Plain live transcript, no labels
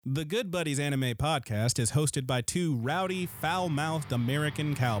The Good Buddies Anime Podcast is hosted by two rowdy, foul-mouthed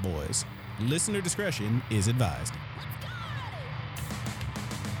American cowboys. Listener discretion is advised.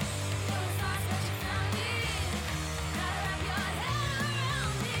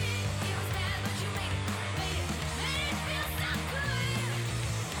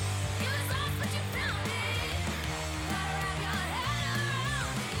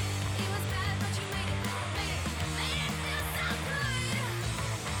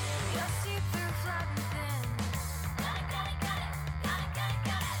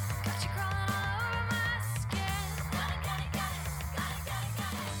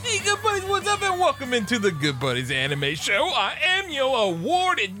 Hey, Good Buddies, what's up, and welcome into the Good Buddies Anime Show. I am your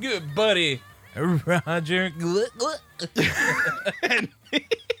awarded good buddy, Roger.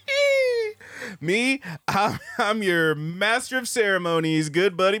 Me, I'm your master of ceremonies,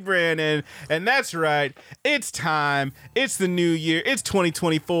 good buddy Brandon, and that's right, it's time, it's the new year, it's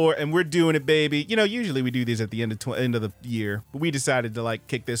 2024, and we're doing it, baby. You know, usually we do these at the end of the year, but we decided to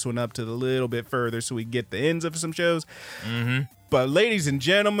kick this one up to a little bit further so we get the ends of some shows. But ladies and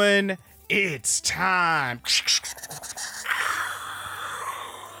gentlemen, it's time.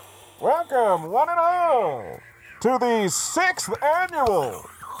 Welcome, one and all, to the 6th annual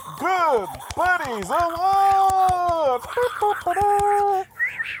Good Buddies Award!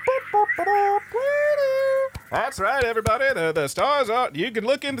 That's right, everybody. The stars are. You can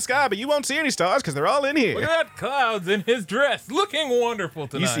look in the sky, but you won't see any stars because they're all in here. Look at that clouds in his dress, looking wonderful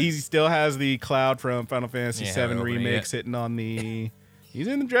tonight. He still has the cloud from Final Fantasy VII haven't opened it remake yet. sitting on the. He's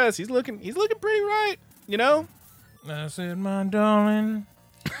in the dress. He's looking pretty right. You know. I said, my darling,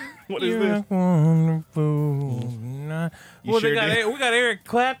 What is you this? look wonderful. You Well, sure we did. got Eric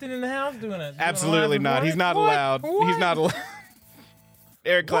Clapton in the house doing it. Absolutely not. He's not allowed. He's not allowed.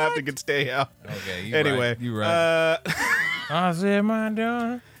 Eric Clapton can stay out. Okay, Anyway, you're right. I said, my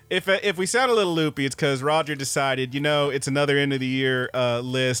darling. If we sound a little loopy, it's because Roger decided, it's another end of the year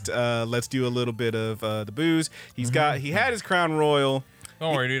list. Let's do a little bit of the booze. He had his Crown Royal.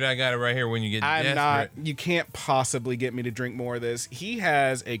 Don't worry, dude. I got it right here when you get I'm desperate. not. You can't possibly get me to drink more of this. He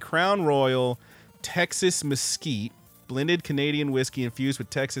has a Crown Royal Texas Mesquite blended Canadian whiskey infused with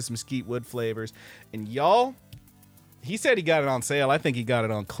Texas Mesquite wood flavors, and y'all. He said he got it on sale. I think he got it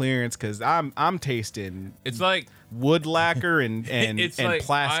on clearance because I'm tasting It's like wood lacquer and it's and like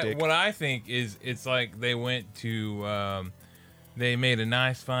plastic. what I think is it's like they went to they made a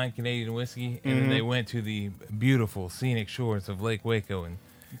nice fine Canadian whiskey and then they went to the beautiful scenic shores of Lake Waco and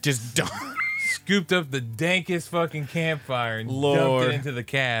Just don't. scooped up the dankest fucking campfire and Lord. dumped it into the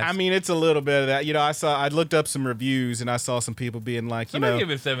cask. I mean, it's a little bit of that. I looked up some reviews and I saw some people being like, somebody give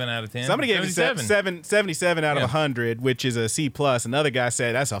it a 7 out of 10. somebody gave it 77 out of Yeah. 100, which is a C plus. Another guy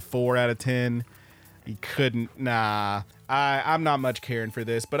said that's a 4 out of 10. He couldn't. Nah, I'm not much caring for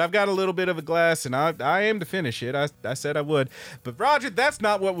this, but I've got a little bit of a glass and I aim to finish it. I said I would, but Roger, that's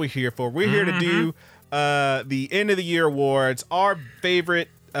not what we're here for. We're here to do the end of the year awards, our favorite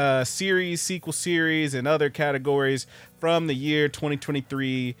series, sequel series, and other categories from the year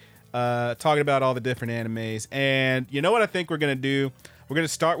 2023. Talking about all the different animes, and you know what I think we're gonna do? We're gonna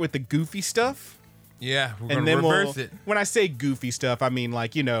start with the goofy stuff. Yeah, we're And gonna then reverse it. When I say goofy stuff, I mean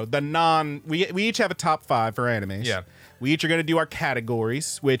the non. We each have a top 5 for animes. Yeah. We each are going to do our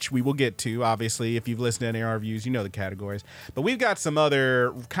categories, which we will get to. Obviously, if you've listened to any of our reviews, you know the categories. But we've got some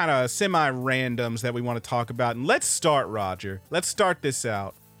other kind of semi-randoms that we want to talk about. And let's start, Roger. Let's start this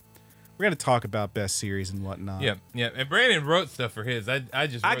out. We're going to talk about best series and whatnot. Yeah. And Brandon wrote stuff for his. I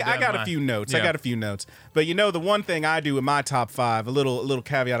just I wrote down got mine. a few notes. Yeah. I got a few notes. But the one thing I do in my top 5, a little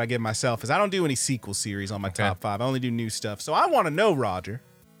caveat I give myself, is I don't do any sequel series on my top 5. I only do new stuff. So I want to know, Roger,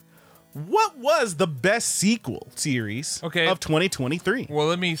 what was the best sequel series of 2023? Well,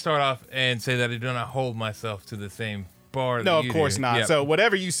 let me start off and say that I do not hold myself to the same bar. No, that of you course do. not. Yep. So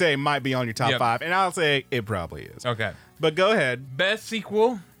whatever you say might be on your top Yep. 5, and I'll say it probably is. Okay. But go ahead. Best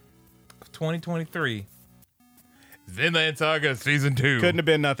sequel of 2023. Vinland Saga Season 2. Couldn't have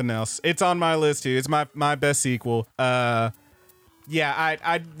been nothing else. It's on my list too. It's my best sequel. Yeah,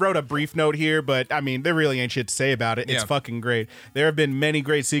 I wrote a brief note here, but I mean, there really ain't shit to say about it. It's Yeah. fucking great. There have been many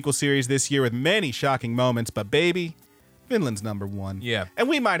great sequel series this year with many shocking moments, but baby, Vinland's number 1. Yeah. And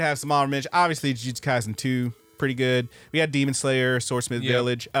we might have some honorable mention. Obviously, Jujutsu Kaisen 2, pretty good. We had Demon Slayer, Swordsmith Yep.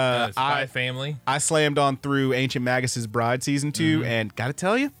 Village. Spy Family. I slammed on through Ancient Magus' Bride Season 2, and gotta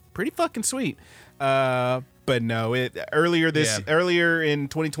tell you, pretty fucking sweet. But no, earlier in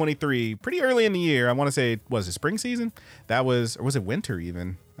 2023, pretty early in the year, I want to say, was it spring season? Or was it winter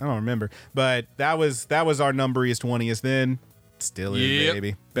even? I don't remember. But that was our numberiest 20th then. Still is,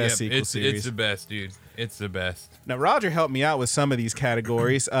 baby. Best sequel series. It's the best, dude. It's the best. Now, Roger helped me out with some of these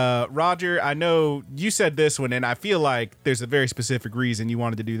categories. Roger, I know you said this one, and I feel like there's a very specific reason you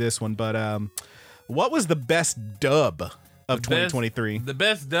wanted to do this one, but what was the best dub of 2023? The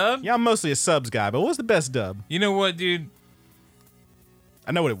best dub? Yeah, I'm mostly a subs guy, but what was the best dub? You know what, dude?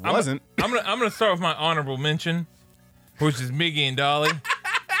 I know what it wasn't. I'm gonna start with my honorable mention, which is Miggy and Dolly.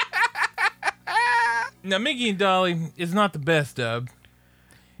 Now, Miggy and Dolly is not the best dub.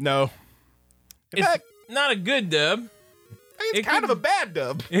 No. It's not a good dub. It's kind of a bad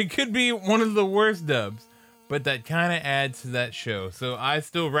dub. It could be one of the worst dubs, but that kind of adds to that show. So I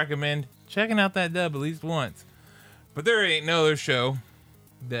still recommend checking out that dub at least once. But there ain't no other show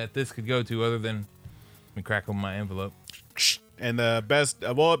that this could go to other than me crack open my envelope. And the best,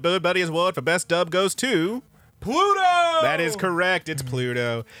 Buddy as well, for best dub goes to Pluto! That is correct. It's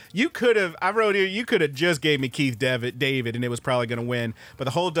Pluto. You could have, I wrote here, you could have just gave me Keith David and it was probably going to win. But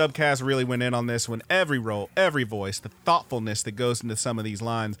the whole dub cast really went in on this one. Every role, every voice, the thoughtfulness that goes into some of these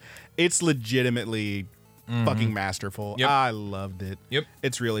lines, it's legitimately fucking masterful. Yep. I loved it. Yep.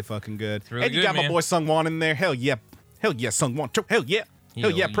 It's really fucking good. Really and you good, got my man. boy Sungwon in there. Hell yeah. Hell yeah, Sungwon. Hell yeah.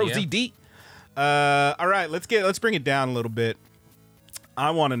 Hell yeah, Pro yeah. ZD. All right, let's bring it down a little bit. I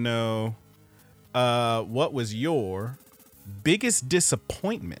want to know what was your biggest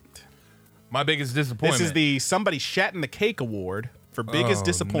disappointment? My biggest disappointment. This is the Somebody Shat in the Cake Award for biggest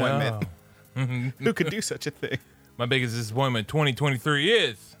disappointment. No. Who could do such a thing? My biggest disappointment 2023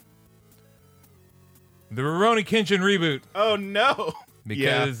 is the Rurouni Kenshin reboot. Oh no.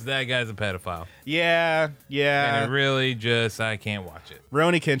 Because that guy's a pedophile. Yeah. And it really just, I can't watch it.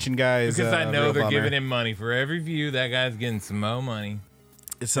 Rurouni Kenshin guy is Because I know real they're bummer. giving him money. For every view, that guy's getting some more money.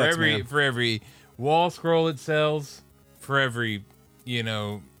 It sucks, man. For every wall scroll it sells, for every,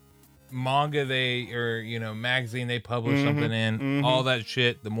 manga magazine they publish something in, all that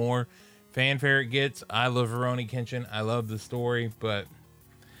shit, the more fanfare it gets. I love Rurouni Kenshin. I love the story, but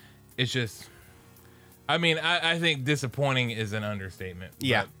it's just, I think disappointing is an understatement.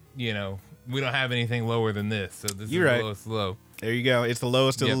 Yeah. But, we don't have anything lower than this, so this You're is right. the lowest low. There you go. It's the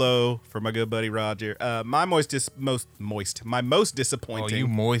lowest of the Yep. low for my good buddy Roger. My most disappointing. Oh, you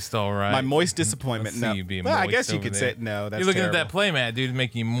moist, all right. My moist disappointment. I see No, you being well, I moist guess you over could there. say no. That's You're looking terrible. at that playmat, dude,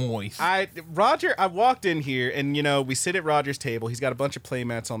 making you moist. Roger, I walked in here and we sit at Roger's table. He's got a bunch of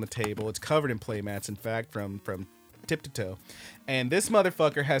playmats on the table. It's covered in playmats, in fact, from tip to toe. And this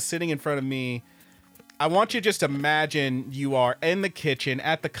motherfucker has sitting in front of me. I want you to just imagine you are in the kitchen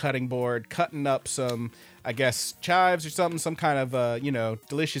at the cutting board, cutting up some, I guess, chives or something, some kind of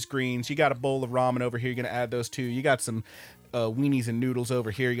delicious greens. You got a bowl of ramen over here. You're gonna add those two. You got some weenies and noodles over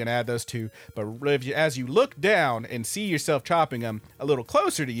here. You're gonna add those two. But as you look down and see yourself chopping them a little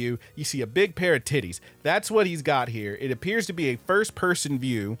closer to you, you see a big pair of titties. That's what he's got here. It appears to be a first-person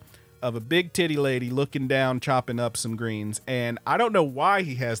view of a big titty lady looking down, chopping up some greens. And I don't know why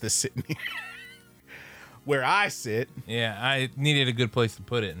he has this sitting here. Where I sit, Yeah, I needed a good place to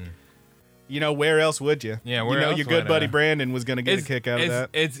put it. And where else would you? Yeah, where else your good would buddy I? Brandon was gonna get a kick out of that.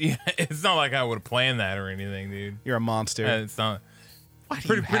 It's not like I would have planned that or anything, dude. You're a monster. It's not. Why do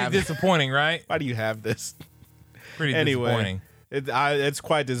Pretty you have disappointing, right? Why do you have this? Pretty Anyway, disappointing. it's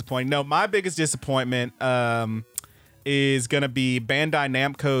quite disappointing. No, my biggest disappointment is gonna be Bandai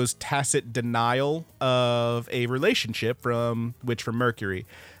Namco's tacit denial of a relationship from Mercury.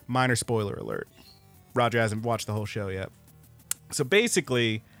 Minor spoiler alert. Roger hasn't watched the whole show yet. So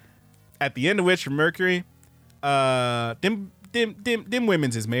basically, at the end of Witch from Mercury, them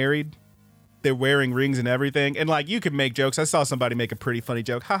women's is married. They're wearing rings and everything. And you could make jokes. I saw somebody make a pretty funny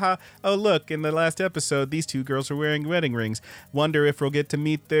joke. Haha. Oh, look, in the last episode, these two girls are wearing wedding rings. Wonder if we'll get to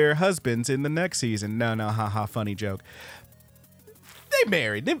meet their husbands in the next season. No, haha, funny joke. They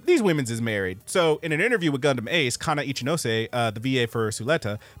married. These women's is married. So in an interview with Gundam Ace, Kana Ichinose, the VA for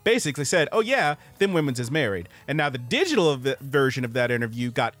Suleta, basically said, oh yeah, them women's is married. And now the digital version of that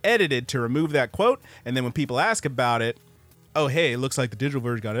interview got edited to remove that quote. And then when people ask about it, oh hey, it looks like the digital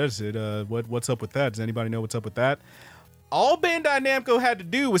version got edited. What's up with that? Does anybody know what's up with that? All Bandai Namco had to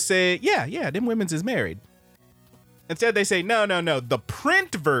do was say, yeah, them women's is married. Instead, they say, no, the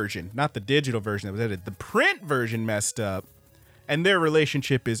print version, not the digital version that was edited, the print version messed up. And their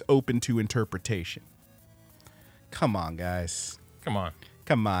relationship is open to interpretation. Come on, guys. Come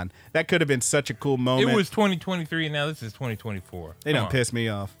on. That could have been such a cool moment. It was 2023, and now this is 2024. They don't piss me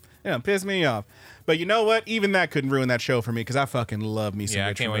off. But you know what? Even that couldn't ruin that show for me because I fucking love me some Yeah, I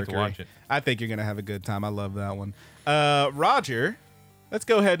Witch can't from wait to Mercury. watch it. I think you're going to have a good time. I love that one. Roger, let's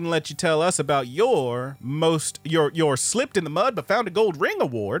go ahead and let you tell us about your slipped in the mud but found a gold ring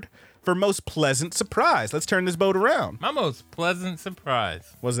award for most pleasant surprise. Let's turn this boat around. My most pleasant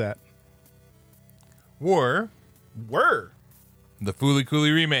surprise What's that? were the Fooly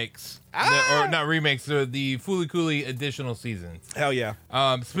Cooly remakes. Or not remakes, the Fooly Cooly additional seasons. Hell yeah.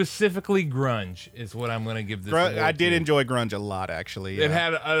 Specifically Grunge is what I'm going to give this award I did to. enjoy Grunge a lot, actually. It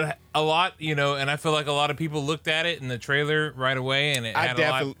Yeah. had a lot, and I feel like a lot of people looked at it in the trailer right away, and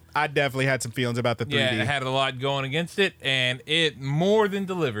I definitely had some feelings about the 3D. Yeah, it had a lot going against it, and it more than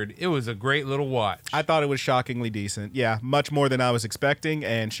delivered. It was a great little watch. I thought it was shockingly decent. Yeah, much more than I was expecting,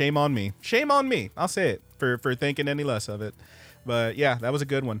 and shame on me. Shame on me. I'll say it for thinking any less of it. But yeah, that was a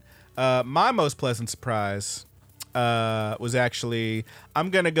good one. My most pleasant surprise was actually,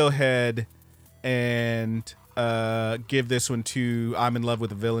 I'm going to go ahead and give this one to I'm in Love with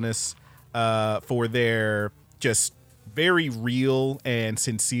the Villainous for their just very real and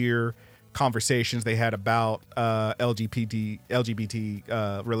sincere conversations they had about LGBT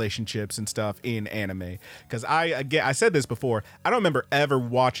relationships and stuff in anime. Because I said this before, I don't remember ever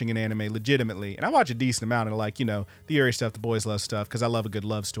watching an anime legitimately, and I watch a decent amount of the Yuri stuff, the boys love stuff, because I love a good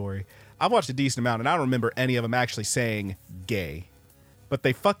love story. I've watched a decent amount, and I don't remember any of them actually saying gay, but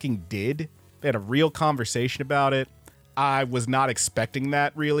they fucking did. They had a real conversation about it. I was not expecting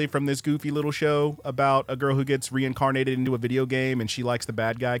that really from this goofy little show about a girl who gets reincarnated into a video game and she likes the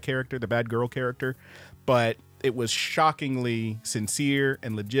bad guy character, the bad girl character. But it was shockingly sincere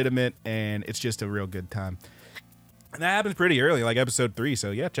and legitimate, and it's just a real good time. And that happens pretty early, like episode 3.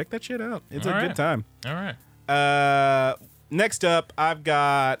 So yeah, check that shit out. It's a good time. All right. Next up, I've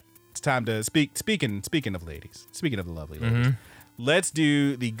got, it's time to speaking of ladies, speaking of the lovely ladies, let's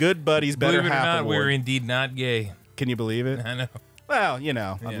do the Good Buddies Better Believe it or Half not, Award. we're indeed not gay. Can you believe it? I know. Well,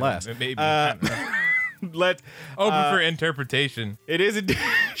 unless. Maybe. I don't know. Open for interpretation. It is.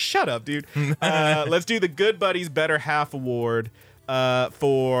 Shut up, dude. Let's do the Good Buddies Better Half Award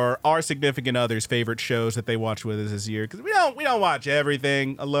for our significant others' favorite shows that they watch with us this year. Because we don't watch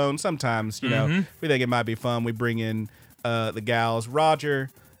everything alone. Sometimes, we think it might be fun. We bring in the gals.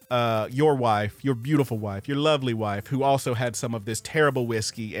 Roger, your wife, your beautiful wife, your lovely wife, who also had some of this terrible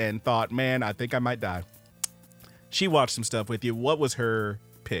whiskey and thought, man, I think I might die. She watched some stuff with you. What was her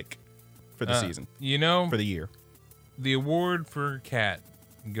pick for the season? For the year? The award for Kat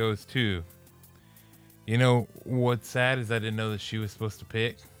goes to. What's sad is I didn't know that she was supposed to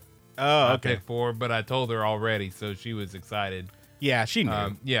pick. Oh, okay. Pick 4, but I told her already, so she was excited. Yeah, she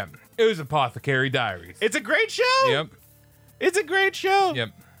knew. Yeah, it was Apothecary Diaries. It's a great show. Yep. It's a great show. Yep.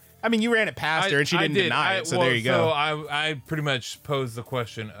 I mean, you ran it past her and she didn't deny it, so there you go. So I pretty much posed the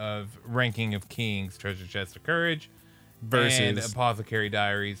question of ranking of Kings, Treasure Chest of Courage and versus Apothecary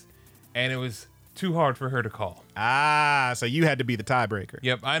Diaries, and it was too hard for her to call. So you had to be the tiebreaker.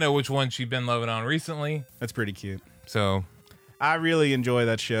 Yep, I know which one she'd been loving on recently. That's pretty cute. So I really enjoy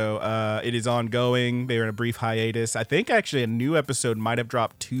that show. It is ongoing. They were in a brief hiatus. I think actually a new episode might have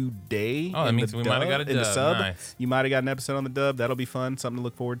dropped today. Oh, that means we might have got a dub. In the sub. Nice. You might have got an episode on the dub. That'll be fun. Something to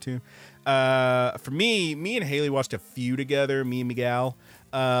look forward to. For me and Haley watched a few together, me and Miguel.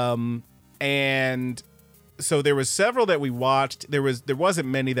 And so there was several that we watched. There wasn't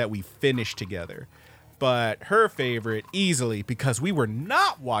many that we finished together. But her favorite, easily, because we were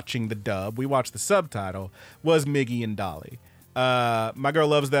not watching the dub, we watched the subtitle, was Miggy and Dolly. My girl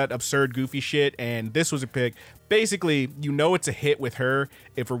loves that absurd, goofy shit, and this was a pick. Basically, it's a hit with her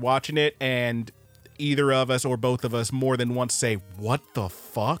if we're watching it, and either of us or both of us more than once say, "What the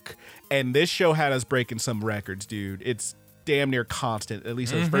fuck?" And this show had us breaking some records, dude. It's damn near constant, at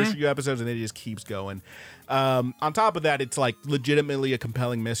least those first few episodes, and then it just keeps going. On top of that, it's like legitimately a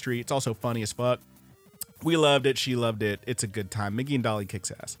compelling mystery. It's also funny as fuck. We loved it. She loved it. It's a good time. Miggy and Dolly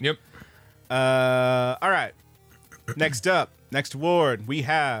kicks ass. Yep. All right. Next award, we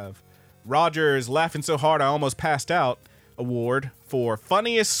have Roger's Laughing So Hard I Almost Passed Out award for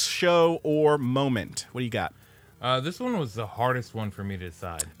funniest show or moment. What do you got? This one was the hardest one for me to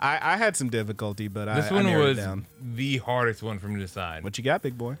decide. I had some difficulty, but this I one narrowed was it down. the hardest one for me to decide. What you got,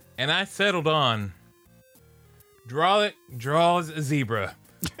 big boy? And I settled on Draws a Zebra.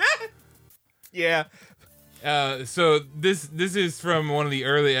 Yeah. So this is from one of the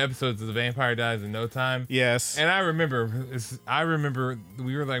early episodes of The Vampire Dies in No Time. Yes. And I remember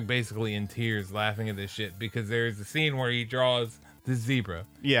we were like basically in tears laughing at this shit because there's a scene where he draws the zebra.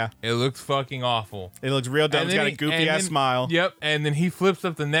 Yeah. It looks fucking awful. It looks real dumb. It's got a goofy ass smile. Yep. And then he flips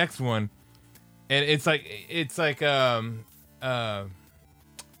up the next one, and it's like oh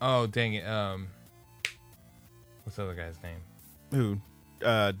dang it, what's the other guy's name? Who?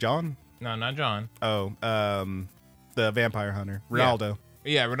 John? No, not John. Oh, the vampire hunter, Ronaldo.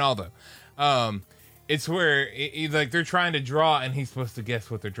 Yeah, Ronaldo. It's where like they're trying to draw, and he's supposed to guess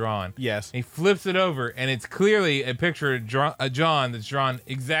what they're drawing. Yes. He flips it over, and it's clearly a picture of John that's drawn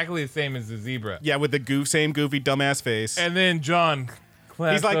exactly the same as the zebra. Yeah, with the same goofy dumbass face. And then John,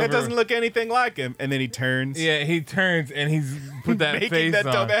 he's like, that doesn't look anything like him. And then he turns. Yeah, he turns and he's put that making face that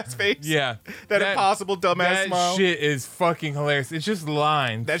on. dumbass face. Yeah, that impossible dumbass smile. That shit is fucking hilarious. It's just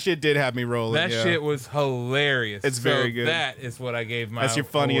lines. That shit did have me rolling. That shit was hilarious. It's very good. That is what I gave my. That's your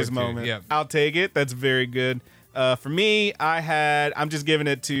funniest award to. moment. Yep. I'll take it. That's very good. For me, I'm just giving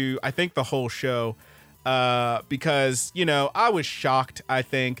it to, I think, the whole show. Because, I was shocked, I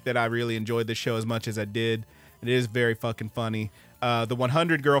think, that I really enjoyed this show as much as I did. It is very fucking funny. The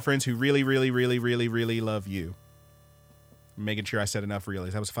 100 girlfriends who really, really, really, really, really love you. I'm making sure I said enough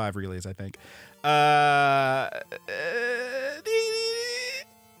realies. That was 5 realies, I think.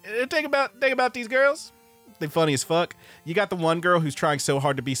 Think about these girls. They're funny as fuck. You got the one girl who's trying so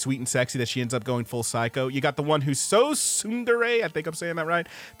hard to be sweet and sexy that she ends up going full psycho. You got the one who's so tsundere, I think I'm saying that right,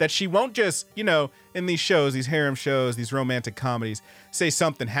 that she won't just, in these shows, these harem shows, these romantic comedies, say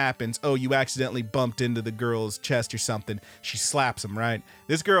something happens. Oh, you accidentally bumped into the girl's chest or something. She slaps him, right?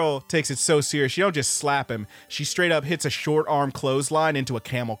 This girl takes it so serious. She don't just slap him. She straight up hits a short arm clothesline into a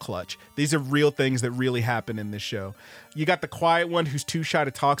camel clutch. These are real things that really happen in this show. You got the quiet one who's too shy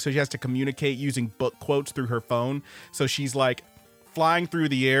to talk, so she has to communicate using book quotes through her phone. So she's like flying through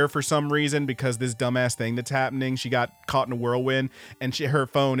the air for some reason because this dumbass thing that's happening. She got caught in a whirlwind, and her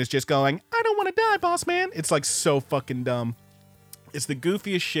phone is just going, I don't want to die, boss man. It's like so fucking dumb. It's the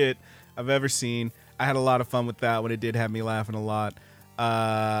goofiest shit I've ever seen. I had a lot of fun with that one. It did have me laughing a lot.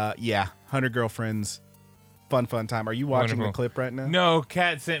 100 Girlfriends. Fun time. Are you watching the clip right now? No,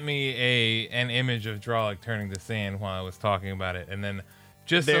 Kat sent me an image of Drolic turning to sand while I was talking about it, and then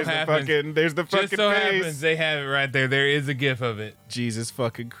there's the fucking face. Happens they have it right there. There is a gif of it. Jesus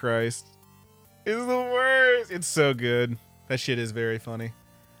fucking Christ. It's the worst. It's so good. That shit is very funny.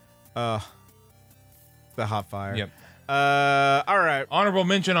 The hot fire. Yep. All right. Honorable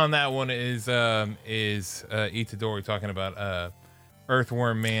mention on that one is Itadori talking about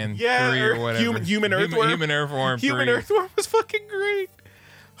Earthworm Man 3 or whatever. Human Earthworm. Human Earthworm 3. Human Earthworm was fucking great.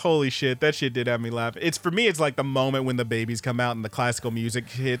 Holy shit, that shit did have me laugh. For me, it's like the moment when the babies come out and the classical music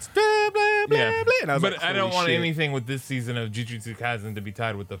hits. Blah, blah, blah, Yeah. blah, and I was but like, I don't want shit. anything with this season of Jujutsu Kaisen to be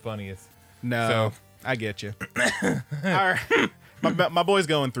tied with the funniest. No, So- I get you. All right. My boy's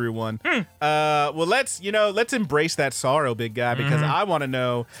going through one. Well, let's embrace that sorrow, big guy, because I want to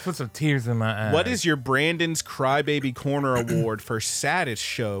know, Put some tears in my eyes. what is your Brandon's Crybaby Corner Award for saddest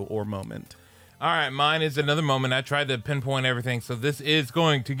show or moment? All right, mine is another moment. I tried to pinpoint everything, so this is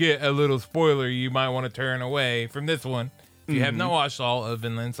going to get a little spoiler. You might want to turn away from this one if you have not watched all of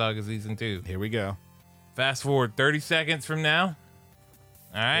Vinland Saga Season 2. Here we go. Fast forward 30 seconds from now.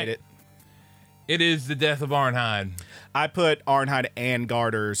 All right. Hit it. It is the death of Arnheid. I put Arnheid and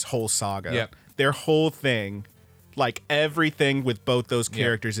Garter's whole saga. Yep. Their whole thing, like everything with both those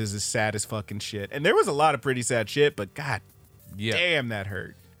characters is as sad as fucking shit. And there was a lot of pretty sad shit, but god Yep. damn, that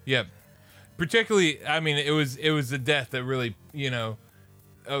hurt. Yep. Particularly, I mean, it was the death that really,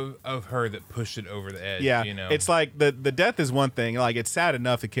 of her that pushed it over the edge. Yeah, You know. it's like the death is one thing. Like, it's sad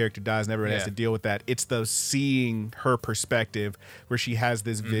enough the character dies and everyone has Yeah. to deal with that. It's the seeing her perspective where she has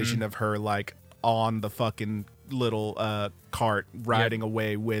this vision of her like on the fucking little cart riding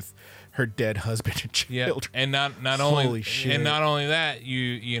away with her dead husband and Yeah, children. and not Holy only shit. and not only that,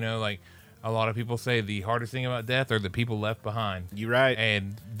 you know, like a lot of people say the hardest thing about death are the people left behind. You right.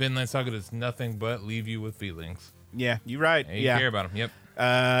 And Vinland Saga does nothing but leave you with feelings. Yeah, you right. And you Yeah. care about them. Yep.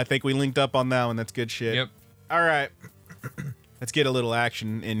 I think we linked up on that one. That's good shit. Yep. All right. Let's get a little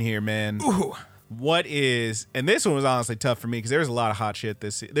action in here, man. Ooh. What is, and this one was honestly tough for me because there's a lot of hot shit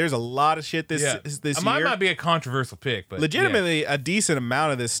there's a lot of shit this Mine year. might be a controversial pick, but Legitimately a decent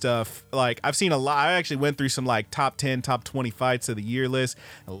amount of this stuff. Like, I've seen a lot. I actually went through some like top 10, top 20 fights of the year list.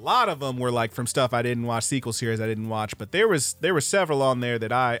 A lot of them were like from stuff I didn't watch, sequel series I didn't watch, but there were several on there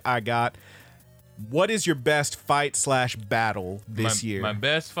that I got. What is your best fight / battle this year? My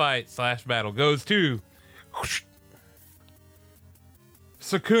best fight / battle goes to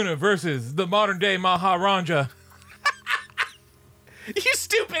Sukuna versus the modern day Maharanja. You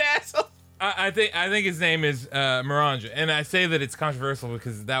stupid asshole. I think his name is Miranja, and I say that it's controversial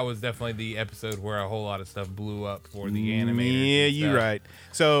because that was definitely the episode where a whole lot of stuff blew up for the animators. Yeah, and you're stuff. right.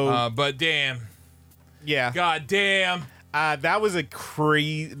 So But damn, yeah, god damn, That was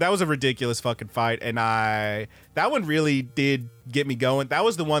a ridiculous fucking fight, and that one really did get me going. That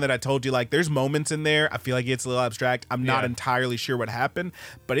was the one that I told you, like, there's moments in there I feel like it's a little abstract. I'm not entirely sure what happened,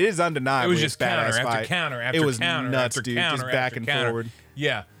 but it is undeniable. It was just badass counter fight. after counter after it was counter nuts, after dude. counter Just back after and counter. forward.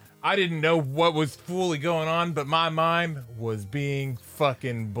 Yeah. I didn't know what was fully going on, but my mind was being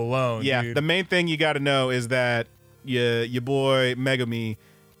fucking blown. Yeah, dude. the main thing you got to know is that your boy Megumi,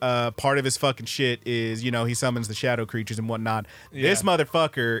 part of his fucking shit is, he summons the shadow creatures and whatnot. This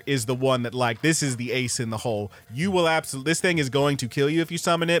motherfucker is the one that, like, this is the ace in the hole. You will this thing is going to kill you if you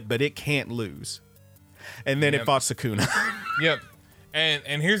summon it, but it can't lose. And then it fought Sukuna. Yep.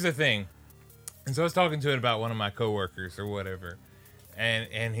 And here's the thing. And so I was talking to it about one of my coworkers or whatever.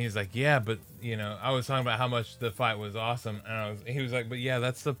 And he's like, yeah, but I was talking about how much the fight was awesome, and he was like, but yeah,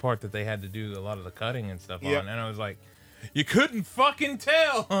 that's the part that they had to do a lot of the cutting and stuff on. And I was like, you couldn't fucking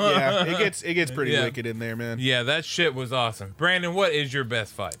tell. Yeah, it gets pretty wicked in there, man. Yeah, that shit was awesome. Brandon, what is your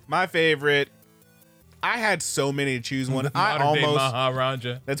best fight? My favorite. I had so many to choose one. Modern day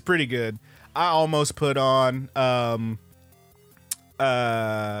Maharaja. That's pretty good. I almost put on.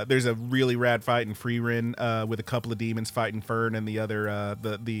 There's a really rad fight in Frieren with a couple of demons fighting Fern and the other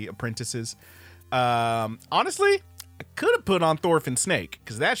the apprentices. Honestly, I could have put on Thorfinn Snake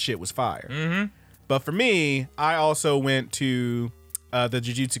because that shit was fire. Mm-hmm. But for me, I also went to the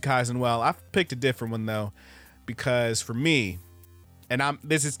Jujutsu Kaisen. Well, I picked a different one though, because for me, and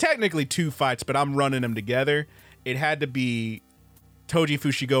this is technically two fights, but I'm running them together. It had to be Toji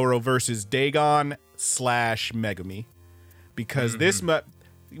Fushiguro versus Dagon / Megumi. Because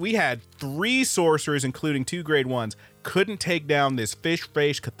we had 3 sorcerers, including 2 grade 1s, couldn't take down this fish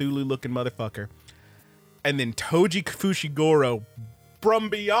face Cthulhu looking motherfucker. And then Toji Fushiguro, from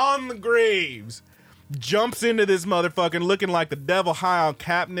beyond the graves, jumps into this motherfucker looking like the devil high on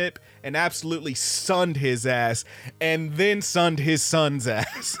catnip and absolutely sunned his ass, and then sunned his son's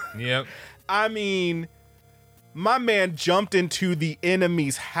ass. Yep. I mean, my man jumped into the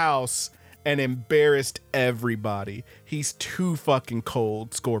enemy's house and embarrassed everybody. He's too fucking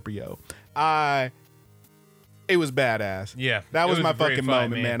cold, Scorpio. It was badass. Yeah, that was my a great fucking fight,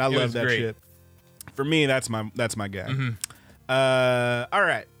 moment, man. I It love was that great. shit. For me, that's my guy. Mm-hmm. All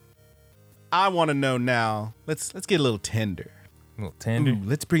right. I want to know now. Let's get a little tender. A little tender. Ooh,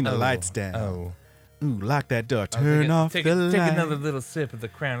 let's bring the lights down. Oh. Ooh, lock that door. Turn off take the light. another little sip of the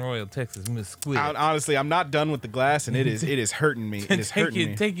Crown Royal Texas Mesquite. Honestly, I'm not done with the glass, and it is hurting me. It is hurting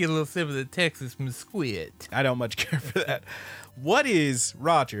me. Take your little sip of the Texas Mesquite. I don't much care for that. What is,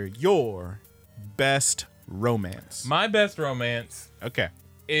 Roger, your best romance? My best romance Okay,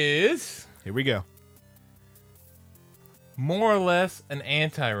 is here we go. more or less an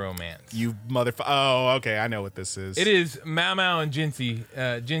anti-romance. You motherfucker. Oh, okay. I know what this is. It is Mao Mao and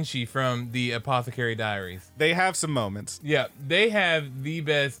Jinshi from the Apothecary Diaries. They have some moments. Yeah, they have the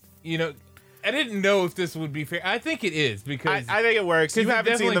best. I didn't know if this would be fair. I think it is because I think it works. You 'cause it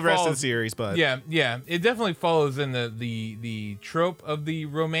haven't seen the definitely rest of the falls- series, but yeah, it definitely follows in the trope of the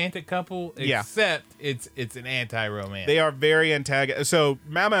romantic couple, Yeah. except it's an anti-romance. they are very antagonistic. So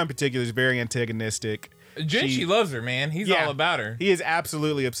Mama in particular is very antagonistic. Jinshi loves her, man. He's Yeah. all about her, He is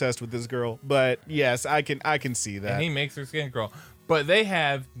absolutely obsessed with this girl. But yes, I can see that. and he makes her skin crawl. But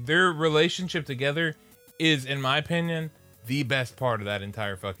their relationship together is, in my opinion, the best part of that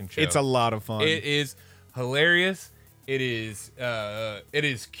entire fucking show. It's a lot of fun. It is hilarious. It is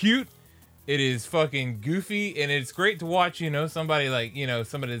cute. It is fucking goofy, and it's great to watch. Somebody like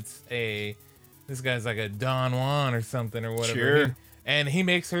somebody that's this guy's like a Don Juan or something or whatever. Sure. And he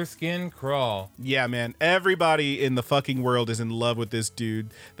makes her skin crawl. Yeah, man. Everybody in the fucking world is in love with this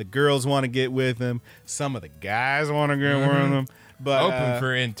dude. The girls want to get with him. Some of the guys want to get with him. But Open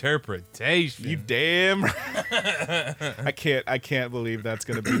for interpretation. you damn right. I can't believe that's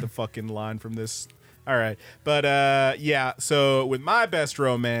gonna be the fucking line from this. All right. But yeah, so with my best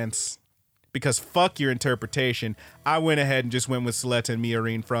romance, because fuck your interpretation, I went ahead and just went with Soleta and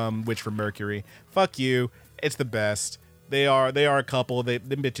Miorine from Witch from Mercury. Fuck you. It's the best. They are a couple. Them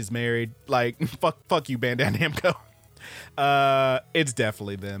bitches married. Like fuck you, Bandai Namco. It's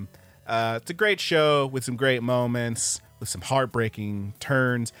definitely them. It's a great show with some great moments, with some heartbreaking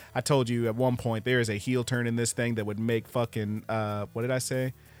turns. I told you at one point there is a heel turn in this thing that would make fucking what did I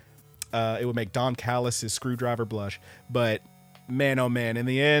say? It would make Don Callis' Screwdriver blush. But man, oh man, in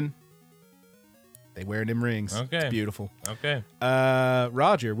the end, they wearing them rings. Okay. It's beautiful. Okay.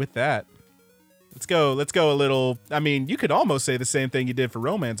 Roger, with that, let's go a little. I mean, you could almost say the same thing you did for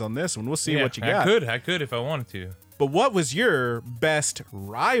romance on this one. We'll see what you got. I could if I wanted to. But what was your best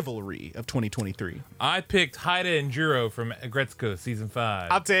rivalry of 2023? I picked Haida and Juro from Agretsuko season 5.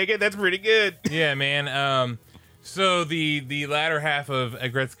 I'll take it. That's pretty good. Yeah, man. So the latter half of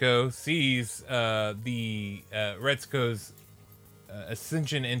Agretzko sees the Retzko's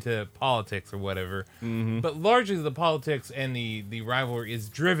ascension into politics or whatever, but largely the politics and the rivalry is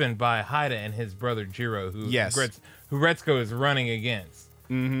driven by Haida and his brother Jiro, who who Retzko is running against.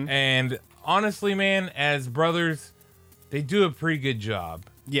 And honestly, man, as brothers, they do a pretty good job.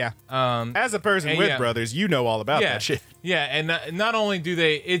 Yeah. As a person with brothers, you know all about that shit. Yeah, and not only do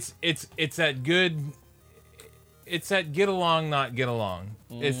they, it's that good. It's that get along, not get along.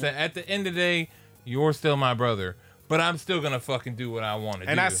 It's that at the end of the day, you're still my brother, but I'm still gonna fucking do what I want to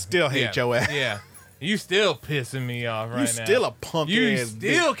do. And I still hate your ass. Yeah, you still pissing me off right now. You still a punk ass. You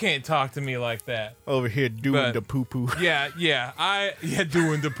still can't talk to me like that. Over here doing the poo poo. Yeah,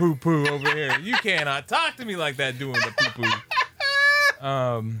 doing the poo poo over here. You cannot talk to me like that doing the poo poo.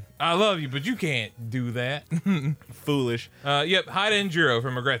 I love you, but you can't do that. Foolish. Yep, Haida and Jiro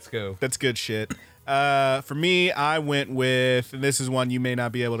from Agretzko. That's good shit. For me, I went with, and this is one you may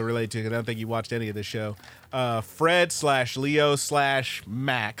not be able to relate to because I don't think you watched any of this show.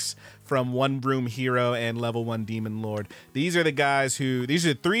 Fred/Leo/Max from One Room Hero and Level 1 Demon Lord. These are the guys these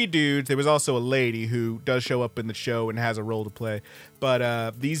are three dudes. There was also a lady who does show up in the show and has a role to play.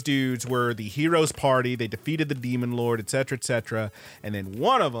 But these dudes were the heroes party. They defeated the Demon Lord, etc., etc. And then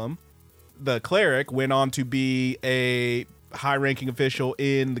one of them, the cleric, went on to be a high-ranking official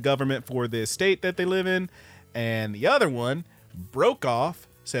in the government for the state that they live in, and the other one broke off,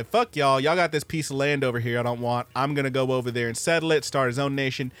 said, fuck y'all got this piece of land over here I don't want, I'm gonna go over there and settle it, start his own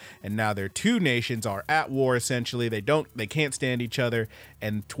nation. And now their two nations are at war. Essentially, they can't stand each other,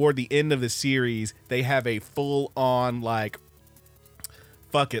 and toward the end of the series they have a full-on like,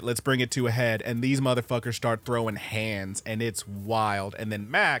 fuck it, let's bring it to a head, and these motherfuckers start throwing hands, and it's wild. And then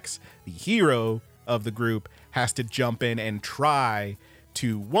Max, the hero of the group, has to jump in and try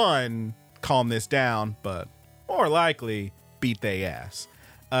to, one, calm this down, but more likely beat they ass.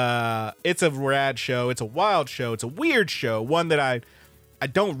 It's a rad show. It's a wild show. It's a weird show. One that I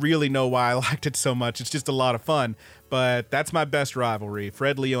don't really know why I liked it so much. It's just a lot of fun. But that's my best rivalry.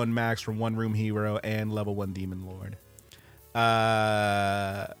 Fred, Leo, and Max from One Room Hero and Level 1 Demon Lord.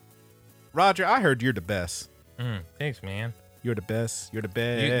 Roger, I heard you're the best. Thanks, man. You're the best. You're the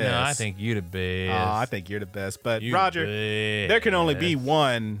best. No, I think you're the best. Oh, I think you're the best. But You're Roger, the there can only be best.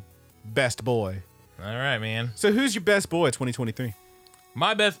 one best boy. All right, man. So who's your best boy 2023?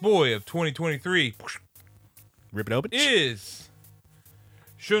 My best boy of 2023 Rip it open. is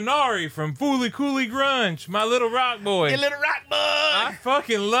Shonari from Fooly Cooly Grunge, my little rock boy. Your little rock boy. I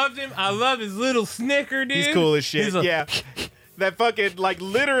fucking loved him. I love his little snicker, dude. He's cool as shit. He's a- Yeah. That fucking, like,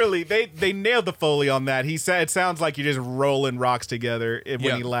 literally, they nailed the Foley on that. He said it sounds like you're just rolling rocks together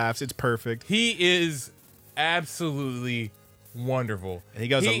when he laughs. It's perfect. He is absolutely wonderful. And he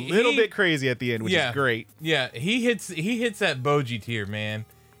goes a little bit crazy at the end, which is great. Yeah, he hits that Boji tier, man.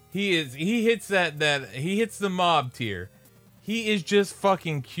 He hits the mob tier. He is just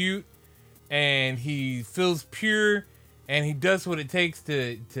fucking cute, and he feels pure, and he does what it takes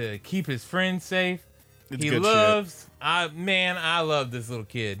to keep his friends safe. It's He good loves. I love this little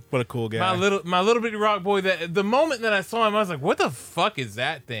kid. What a cool guy. My little bitty rock boy. That the moment that I saw him, I was like, "What the fuck is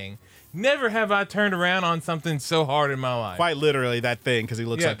that thing?" Never have I turned around on something so hard in my life. Quite literally that thing, because he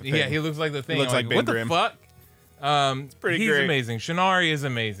looks like the thing. Yeah, he looks like the thing. He looks I'm like Ben what Grimm. the fuck? It's pretty he's great. amazing. Shonari is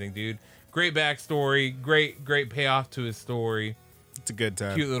amazing, dude. Great backstory. Great payoff to his story. It's a good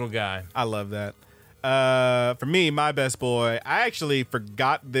time. Cute little guy. I love that. For me, my best boy, I actually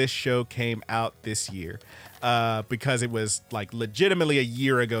forgot this show came out this year. Because it was like legitimately a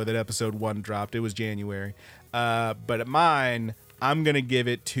year ago that episode 1 dropped. It was January. But at mine, I'm going to give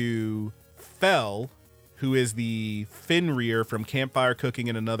it to Fell, who is the Fenrir from Campfire Cooking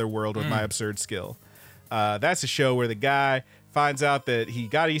in Another World with My Absurd Skill. That's a show where the guy finds out that he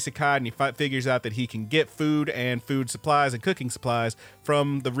got isekai, and he figures out that he can get food and food supplies and cooking supplies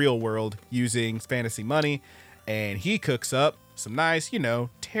from the real world using fantasy money. And he cooks up some nice,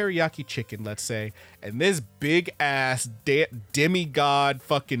 teriyaki chicken, let's say. And this big ass demigod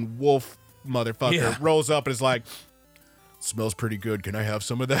fucking wolf motherfucker rolls up and is like, smells pretty good. Can I have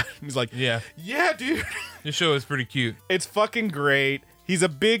some of that? And he's like, yeah, dude. This show is pretty cute. It's fucking great. He's a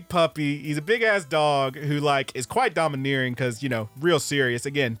big puppy. He's a big ass dog who like is quite domineering because, real serious.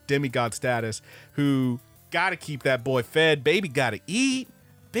 Again, demigod status, who got to keep that boy fed. Baby got to eat.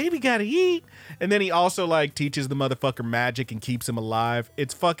 Baby gotta eat. And then he also like teaches the motherfucker magic and keeps him alive.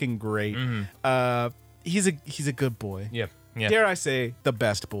 It's fucking great. He's a good boy. Yeah. Dare I say the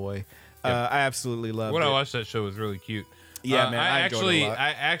best boy. I absolutely love it. When I watched that show, it was really cute. Yeah, man. I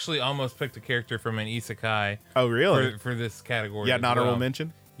actually almost picked a character from an isekai. Oh, really? For this category. Yeah, as an honorable well.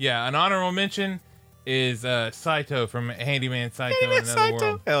 mention. Yeah, an honorable mention is Saito from Handyman Saito. Handyman in Another Saito.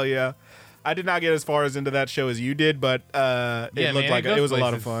 World. Hell yeah. I did not get as far as into that show as you did, but it looked like it was a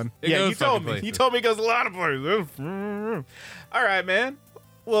lot of fun. Yeah, you told me. You told me it goes a lot of places. All right, man.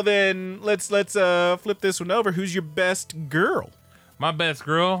 Well, then let's flip this one over. Who's your best girl? My best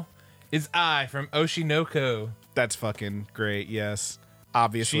girl is Ai from Oshinoko. That's fucking great. Yes,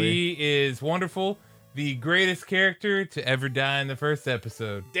 obviously. She is wonderful. The greatest character to ever die in the first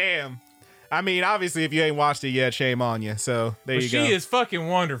episode. Damn. I mean, obviously, if you ain't watched it yet, shame on you. So there you go. She is fucking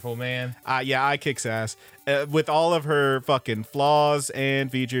wonderful, man. Yeah, I kicks ass. With all of her fucking flaws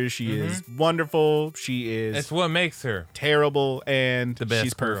and features, she is wonderful. She is That's what makes her terrible, and the best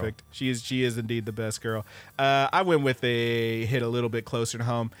she's girl. perfect. She is indeed the best girl. I went with a hit a little bit closer to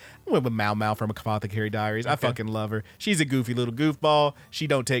home. I went with Mau Mau from Apothecary Diaries. I fucking love her. She's a goofy little goofball. She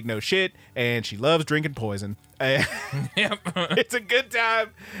don't take no shit, and she loves drinking poison. Yep. It's a good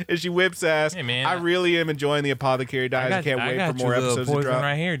time, and she whips ass. Hey, man. I really am enjoying the Apothecary Diaries. I can't wait for more episodes to drop.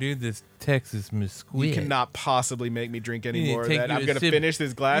 Right here, dude. This Texas Mesquite. You cannot possibly make me drink any You need more to of take that. you I'm a gonna sip. finish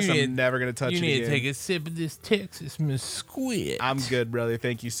this glass. You need- I'm never gonna touch You it need again. to take a sip of this Texas Mesquite. I'm good, brother.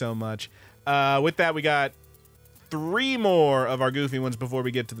 Thank you so much. With that, we got 3 more of our goofy ones before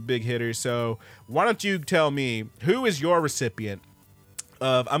we get to the big hitters. So why don't you tell me, who is your recipient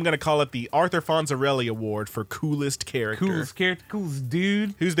of, I'm going to call it the Arthur Fonzarelli Award for coolest character? Coolest character, coolest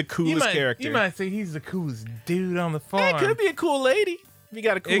dude. Who's the coolest character? You might say he's the coolest dude on the farm. It could be a cool lady. If you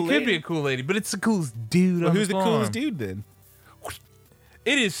got a cool It lady. could be a cool lady, but it's the coolest dude on Who's the the farm. coolest dude then?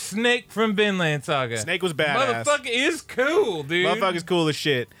 It is Snake from Vinland Saga. Snake was badass. Motherfucker is cool, dude. Motherfucker's cool as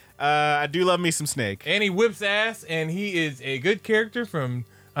shit. I do love me some Snake. And he whips ass, and he is a good character from,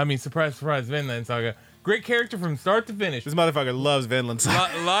 surprise, surprise, Vinland Saga. Great character from start to finish. This motherfucker loves Vinland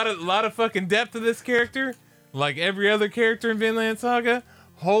Saga. lot of fucking depth to this character. Like every other character in Vinland Saga.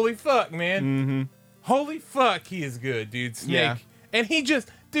 Holy fuck, man. Mm-hmm. Holy fuck, he is good, dude. Snake. Yeah. And he just,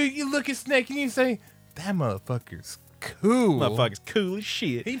 dude, you look at Snake and you say, that motherfucker's cool. Motherfucker's cool as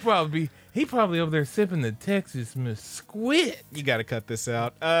shit. He probably over there sipping the Texas Mesquite. You got to cut this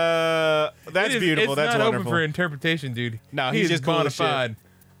out. That's beautiful. It's That's not wonderful. open for interpretation, dude. No, He he's is just cool as shit. bonafide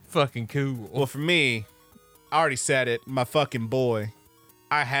fucking cool. Well, for me, I already said it. My fucking boy.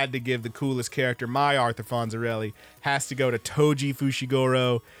 I had to give the coolest character. My Arthur Fonzarelli has to go to Toji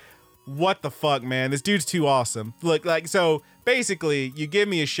Fushiguro. What the fuck, man? This dude's too awesome. Look, so basically, you give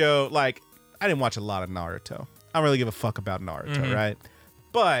me a show, I didn't watch a lot of Naruto. I don't really give a fuck about Naruto, right?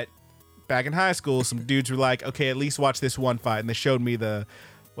 But back in high school, some dudes were like, okay, at least watch this one fight. And they showed me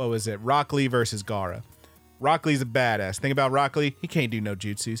Rock Lee versus Gaara. Rock Lee's a badass. Thing about Rock Lee, he can't do no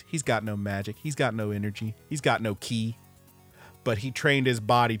jutsus. He's got no magic. He's got no energy. He's got no ki. But he trained his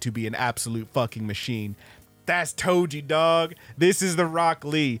body to be an absolute fucking machine. That's Toji, dog. This is the Rock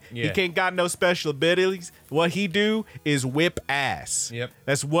Lee. Yeah. He can't got no special abilities. What he do is whip ass. Yep.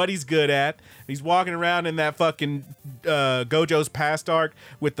 That's what he's good at. He's walking around in that fucking Gojo's past arc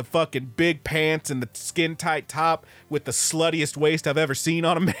with the fucking big pants and the skin tight top with the sluttiest waist I've ever seen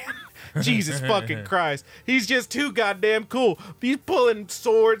on a man. Jesus fucking Christ. He's just too goddamn cool. He's pulling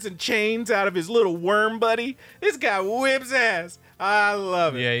swords and chains out of his little worm buddy. This guy whips ass. I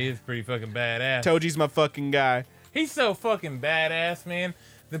love it. Yeah, he is pretty fucking badass. Toji's my fucking guy. He's so fucking badass, man.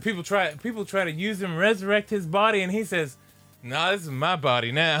 The people try to use him, resurrect his body, and he says, "Nah, this is my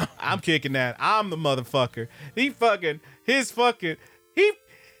body now." I'm kicking that. I'm the motherfucker. He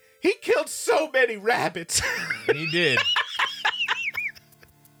killed so many rabbits. He did.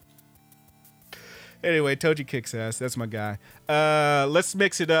 Anyway, Toji kicks ass. That's my guy. Let's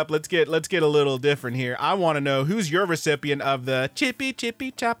mix it up. Let's get a little different here. I want to know who's your recipient of the Chippy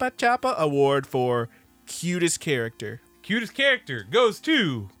Chippy Choppa Choppa Award for cutest character. Cutest character goes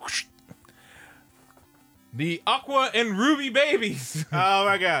to the Aqua and Ruby babies. Oh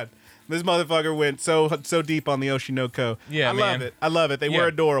my god. This motherfucker went so deep on the Oshinoko. Yeah, I man. love it. I love it. They Yeah. were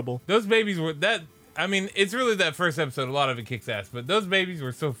adorable. Those babies were that. I mean, it's really that first episode. A lot of it kicks ass, but those babies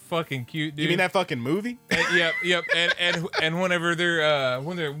were so fucking cute, dude. You mean that fucking movie? And, yep. And whenever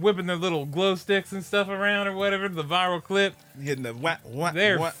they're whipping their little glow sticks and stuff around or whatever, the viral clip. Hitting the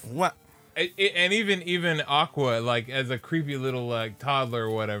They're what? And even Aqua, like as a creepy little toddler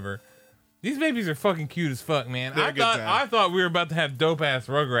or whatever. These babies are fucking cute as fuck, man. They're a good time. I thought we were about to have dope ass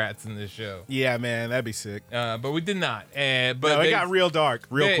Rugrats in this show, Yeah, man, that'd be sick. but we did not. But No, it got real dark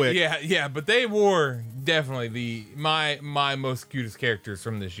real quick. Yeah. But they were definitely my most cutest characters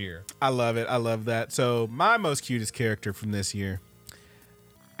from this year. I love it. I love that. So my most cutest character from this year,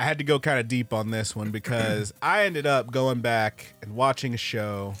 I had to go kind of deep on this one because I ended up going back and watching a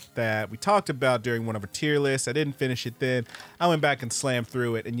show that we talked about during one of our tier lists. I didn't finish it then. I went back and slammed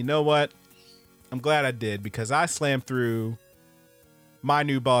through it. And you know what? I'm glad I did because I slammed through My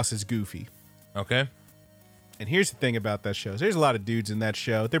New Boss is Goofy. Okay. And here's the thing about that show. There's a lot of dudes in that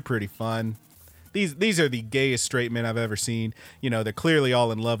show. They're pretty fun. These are the gayest straight men I've ever seen. You know, they're clearly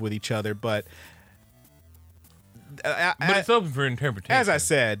all in love with each other, but it's open for interpretation.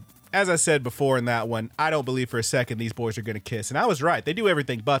 As I said before in that one, I don't believe for a second these boys are going to kiss. And I was right. They do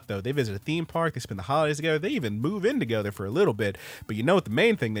everything but, though. They visit a theme park. They spend the holidays together. They even move in together for a little bit. But you know what the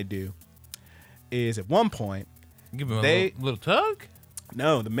main thing they do is at one point... Give them a little tug?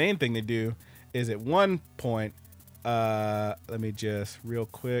 No, the main thing they do is at one point... let me just, real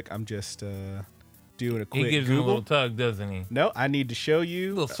quick, I'm just doing a quick He gives Google. him a little tug, doesn't he? No, I need to show A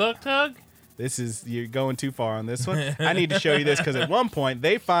you... little suck tug? You're going too far on this one. I need to show you this because at one point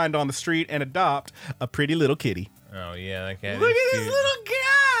they find on the street and adopt a pretty little kitty. Oh, yeah, that cat Look is at this cute. little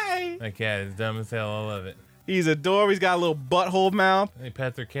guy. That cat is dumb as hell. I love it. He's adorable. He's got a little butthole mouth. They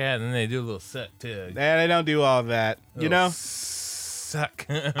pet their cat and then they do a little suck tug. And they don't do all that. You know? Suck.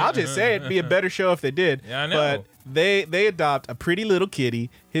 I'll just say it'd be a better show if they did. Yeah, I know. But they adopt a pretty little kitty.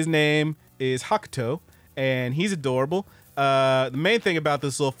 His name is Hakuto, and he's adorable. The main thing about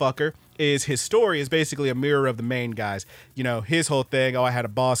this little fucker is his story is basically a mirror of the main guy's. You know, his whole thing, I had a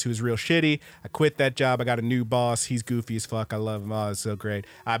boss who was real shitty. I quit that job. I got a new boss. He's goofy as fuck. I love him. Oh, it's so great.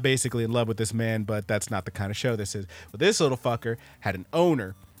 I'm basically in love with this man, but that's not the kind of show this is. But this little fucker had an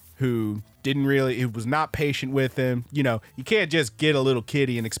owner who who was not patient with him. You know, you can't just get a little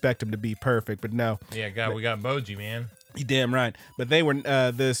kitty and expect him to be perfect, but no. Yeah, God, we got Boji, man. You damn right. But they were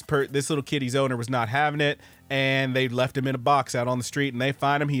this little kitty's owner was not having it, and they left him in a box out on the street, and they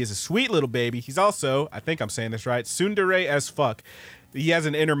find him. He is a sweet little baby. He's also, I think I'm saying this right, tsundere as fuck. He has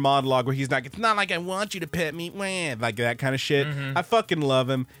an inner monologue where he's like, it's not like I want you to pet me, like that kind of shit. Mm-hmm. I fucking love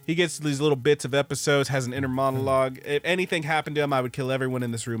him. He gets these little bits of episodes, has an inner monologue. If anything happened to him, I would kill everyone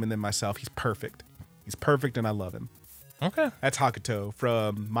in this room and then myself. He's perfect. He's perfect, and I love him. Okay. That's Hakuto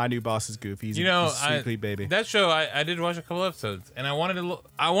from My New Boss is Goofy. He's a sweet baby. That show, I did watch a couple episodes, and I wanted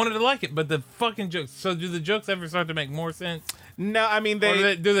to like it, but the fucking jokes. So do the jokes ever start to make more sense? No, I mean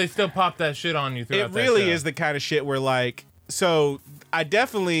Or do they still pop that shit on you throughout it that really show? is the kind of shit where like, so I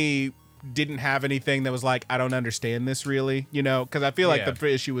definitely didn't have anything that was like, I don't understand this really, you know, because I feel like Yeah. the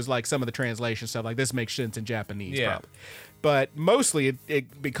issue was like some of the translation stuff, like this makes sense in Japanese, Yeah. probably. But mostly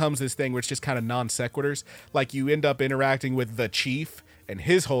it becomes this thing where it's just kind of non sequiturs. Like you end up interacting with the chief, and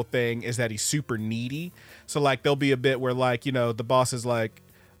his whole thing is that he's super needy. So like there'll be a bit where like, you know, the boss is like,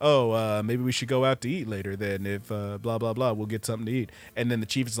 oh, maybe we should go out to eat later then if blah, blah, blah, we'll get something to eat. And then the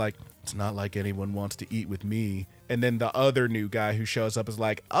chief is like, it's not like anyone wants to eat with me. And then the other new guy who shows up is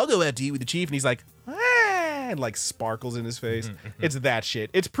like, I'll go out to eat with the chief. And he's like, ah, and like sparkles in his face. It's that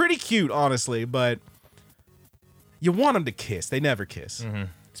shit. It's pretty cute, honestly, but you want them to kiss. They never kiss.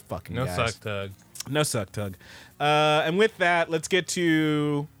 It's fucking No guys. suck tug. No suck tug. And with that, let's get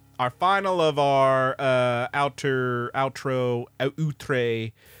to our final of our outro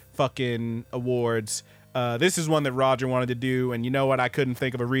fucking awards. This is one that Roger wanted to do, and you know what? I couldn't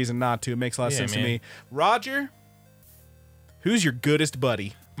think of a reason not to. It makes a lot of sense to man. me. Roger, who's your goodest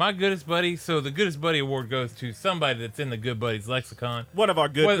buddy? My goodest buddy. So the goodest buddy award goes to somebody that's in the Good Buddies lexicon. One of our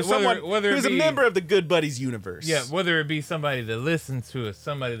good, Whether it who's a be- member of the Good Buddies universe. Yeah, whether it be somebody that listens to us,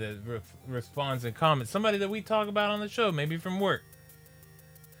 somebody that responds and comments, somebody that we talk about on the show, maybe from work.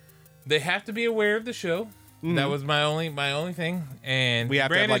 They have to be aware of the show. That was my only thing. And We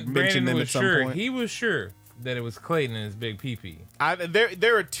have to, like, mention Brandon them was at some sure. point. He was sure that it was Clayton and his big pee-pee.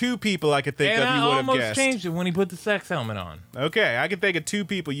 There are two people I could think And of I you would have almost guessed. changed it when he put the sex helmet on. Okay, I can think of two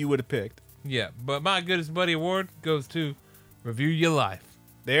people you would have picked. Yeah, but my goodest buddy award goes to Review Your Life.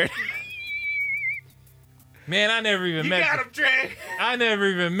 There. Man, I never even met Trey. I never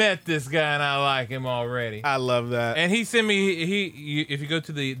even met this guy, and I like him already. I love that. And he sent me if you go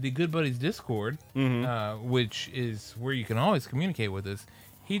to the Good Buddies Discord, Mm-hmm. which is where you can always communicate with us,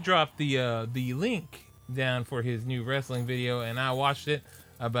 he dropped the link down for his new wrestling video, and I watched it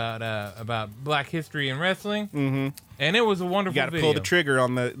about Black history and wrestling, and it was a wonderful You got to video. pull the trigger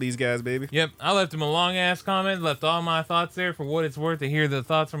on these guys, baby. Yep, I left him a long ass comment, left all my thoughts there for what it's worth to hear the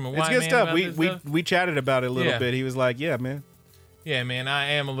thoughts from a It's white good man stuff. about this stuff. We chatted about it a little Yeah. bit. He was like, "Yeah, man." Yeah, man, I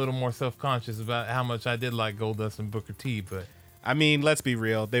am a little more self-conscious about how much I did like Goldust and Booker T, but I mean, let's be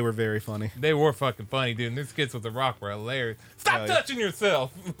real. They were very funny. they were fucking funny, dude. And these skits with The Rock were hilarious. Stop Hell yeah. touching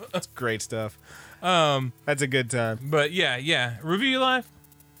yourself. That's great stuff. That's a good time. But yeah. Review Your Life.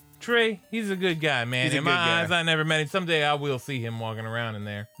 Trey, he's a good guy, man. He's a in good my guy. eyes, I never met him. Someday I will see him walking around in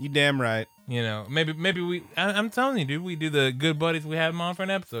there. You damn right. You know, maybe we. I'm telling you, dude. We do the Good Buddies. We have him on for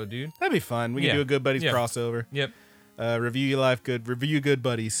an episode, dude. That'd be fun. We Yeah. could do a Good Buddies Yeah. crossover. Yep. Review your life, review good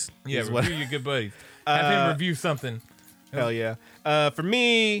buddies. Yeah, is review your good buddies. Have him review something. Hell yeah. For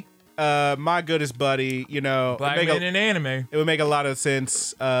me, my goodest buddy, you know, Black men in anime. it would make a lot of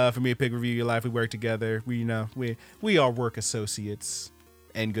sense for me to pick Review Your Life. We work together. We are work associates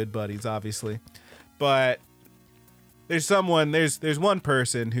and good buddies, obviously. But there's one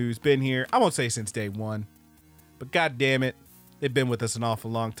person who's been here, I won't say since day one, but god damn it, they've been with us an awful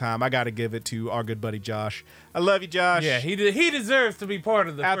long time. I got to give it to our good buddy Josh. I love you, Josh. Yeah, he deserves to be part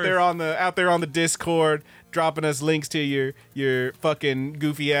of the out first. there on the Discord, dropping us links to your fucking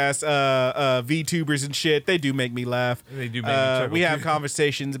goofy ass VTubers and shit. They do make me laugh. They do make me chuckle, We have too.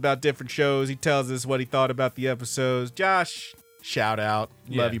 conversations about different shows. He tells us what he thought about the episodes. Josh, shout out.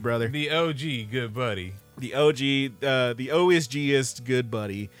 Yeah, Love you, brother. The OG good buddy. The OG, the OSGist good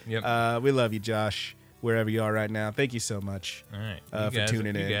buddy. Yep. We love you, Josh, wherever you are right now. Thank you so much. All right. For You guys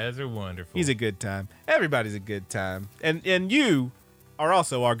tuning in. You guys are wonderful. He's a good time. Everybody's a good time. And you are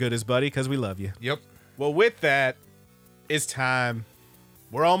also our goodest buddy because we love you. Yep. Well, with that, it's time.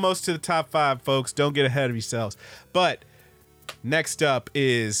 We're almost to the top 5, folks. Don't get ahead of yourselves. But next up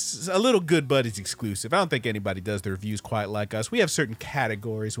is a little Good Buddies exclusive. I don't think anybody does the reviews quite like us. We have certain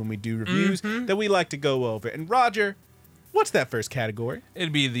categories when we do reviews that we like to go over. And Roger, what's that first category?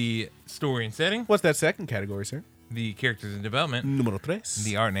 It'd be the story and setting, What's that second category, sir? the characters and development, Numero tres.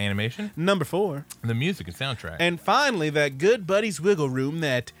 the art and animation, Number 4. the music and soundtrack. And finally, that Good Buddies wiggle room,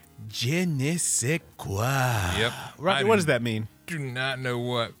 that je ne sais quoi. Yep. Roger, I what does that mean? do not know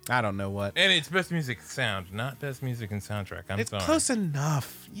what. I don't know what. And it's best music sound, not best music and soundtrack. I'm It's sorry. close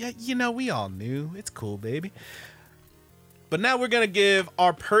enough. Yeah, you know, we all knew. It's cool, baby. But now we're going to give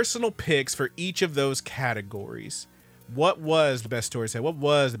our personal picks for each of those categories. What was the best story set? What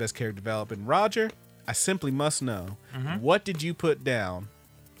was the best character development? Roger, I simply must know, what did you put down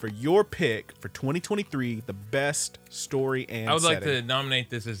for your pick for 2023, the best story and I would like setting? to nominate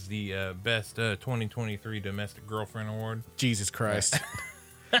this as the best 2023 Domestic Girlfriend Award. Jesus Christ.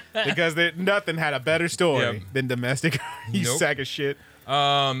 Because nothing had a better story Yep. than Domestic. You Nope. sack of shit.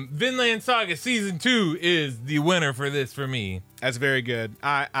 Vinland Saga Season 2 is the winner for this for me. That's very good.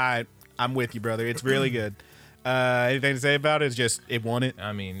 I'm with you, brother. It's really good. Anything to say about it? It's just it won it.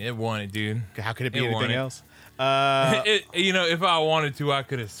 I mean, it won it, dude. How could it be It won anything it. else? If I wanted to, I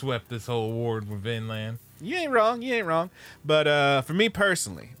could have swept this whole award with Vinland. You ain't wrong. You ain't wrong. But for me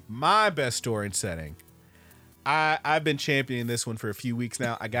personally, my best story and setting, I've been championing this one for a few weeks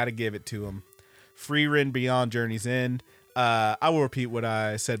now. I got to give it to him. Frieren Beyond Journey's End. I will repeat what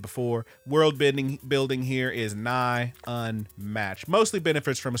I said before. World building here is nigh unmatched. Mostly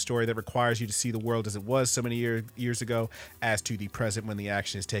benefits from a story that requires you to see the world as it was so many years ago as to the present when the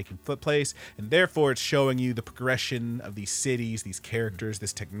action is taking place. And therefore, it's showing you the progression of these cities, these characters,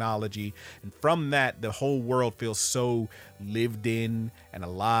 this technology. And from that, the whole world feels so lived in and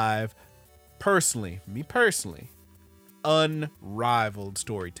alive. Me personally, unrivaled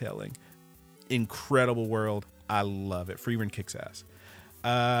storytelling. Incredible world. I love it. Frieren kicks ass.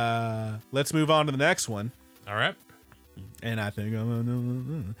 Let's move on to the next one. All right. And I think,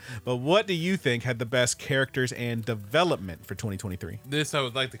 but what do you think had the best characters and development for 2023? This I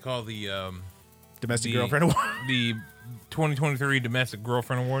would like to call the Domestic the- Girlfriend Award. the 2023 Domestic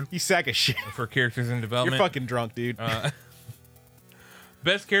Girlfriend Award You sack of shit. for characters and You're development. fucking drunk, dude.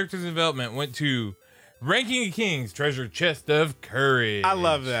 Best characters and development went to Ranking of Kings, Treasure Chest of Courage. I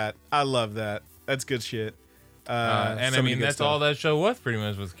love that. That's good shit. And so I many mean, good that's stuff. all that show was pretty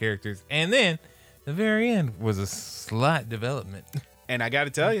much was characters. And then the very end was a slight development. And I got to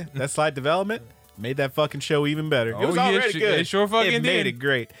tell you, that slight development made that fucking show even better. It Oh, was yeah, already good. it sure fucking It made did. it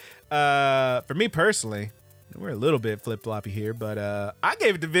great. For me personally, we're a little bit flip floppy here, but I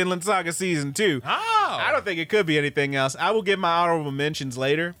gave it to Vinland Saga Season 2. Oh, I don't think it could be anything else. I will give my honorable mentions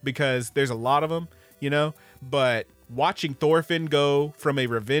later because there's a lot of them, you know. But watching Thorfinn go from a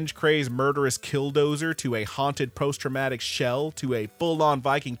revenge-crazed murderous killdozer to a haunted post-traumatic shell to a full-on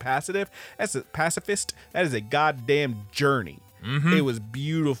Viking pacifist, that is a goddamn journey. It was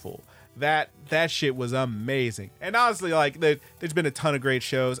beautiful. That shit was amazing. And honestly, like there's been a ton of great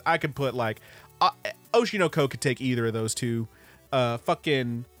shows. I could put like Oshinoko could take either of those two.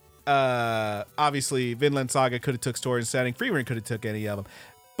 Obviously Vinland Saga could have took story and setting. Frieren could have took any of them.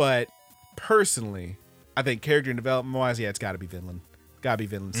 But personally, I think character and development wise, yeah, it's got to be Vinland. Got to be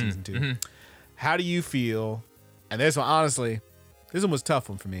Vinland season 2. How do you feel? And this one, honestly, this one was a tough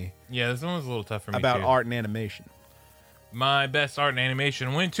one for me. yeah, this one was a little tough for me About too. art and animation. My best art and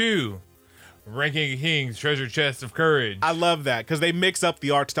animation went to Ranking of Kings, Treasure Chest of Courage. I love that because they mix up the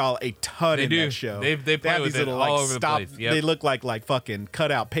art style a ton They in do. that show. They play have with these it little all like over the stop. place. Yep. They look like fucking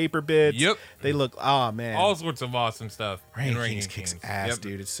cut out paper bits. Yep. They look. Oh man. All sorts of awesome stuff. in Ranking Kings kicks ass, Yep.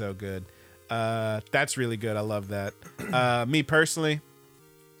 dude. It's so good. That's really good. I love that. Me personally,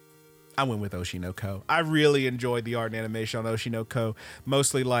 I went with Oshinoko. I really enjoyed the art and animation on Oshinoko.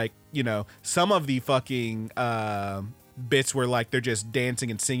 Mostly like, some of the fucking bits where like they're just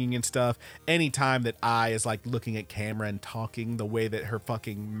dancing and singing and stuff. Anytime that Ai is like looking at camera and talking, the way that her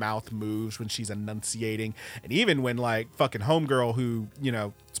fucking mouth moves when she's enunciating, and even when like fucking homegirl who,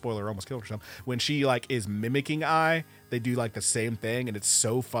 spoiler, almost killed herself, when she like is mimicking Ai, they do like the same thing, and it's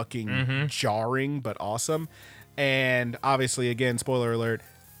so fucking jarring but awesome. And obviously, again, spoiler alert,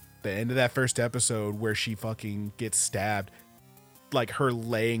 the end of that first episode where she fucking gets stabbed, like her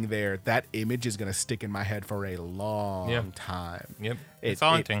laying there, that image is gonna stick in my head for a long time. Yep. It's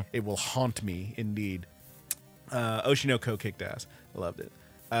haunting. It will haunt me indeed. Oshinoko kicked ass. I loved it.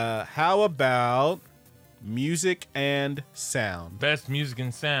 How about music and sound? Best music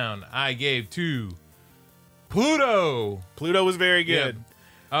and sound I gave to Pluto. Pluto was very good.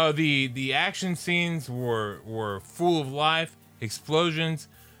 Yep. The action scenes were full of life, explosions.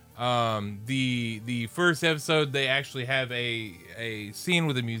 The first episode they actually have a scene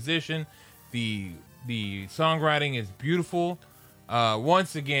with a musician. The songwriting is beautiful.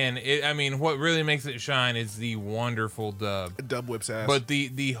 Once again, what really makes it shine is the wonderful dub. The dub whips ass. But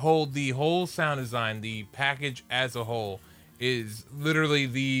the whole sound design, the package as a whole, is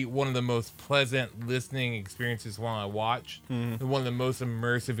literally one of the most pleasant listening experiences while I watched. And one of the most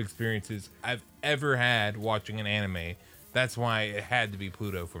immersive experiences I've ever had watching an anime. That's why it had to be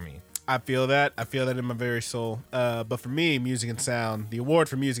Pluto for me. I feel that in my very soul. But for me, music and sound, the award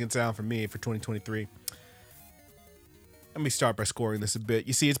for music and sound for me for 2023. Let me start by scoring this a bit.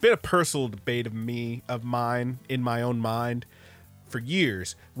 You see, it's been a personal debate of mine in my own mind for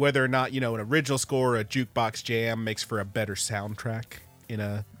years, whether or not, an original score or a jukebox jam makes for a better soundtrack in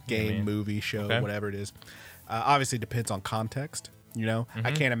a game, movie, show, whatever it is. Obviously depends on context.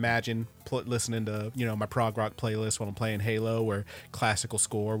 I can't imagine listening to, my prog rock playlist while I'm playing Halo or classical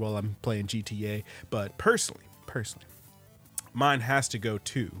score while I'm playing GTA. But personally, mine has to go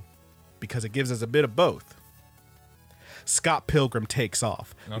to, because it gives us a bit of both, Scott Pilgrim Takes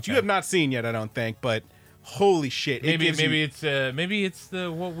Off, which you have not seen yet, I don't think, but holy shit. Maybe it's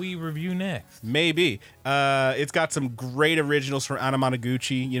the what we review next. Maybe. It's got some great originals from Anna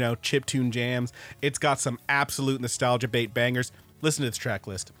Monoguchi, chiptune jams. It's got some absolute nostalgia bait bangers. Listen to this track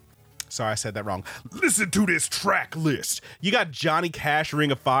list. Sorry, I said that wrong. Listen to this track list. You got Johnny Cash, Ring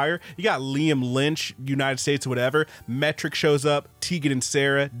of Fire. You got Liam Lynch, United States, whatever. Metric shows up. Tegan and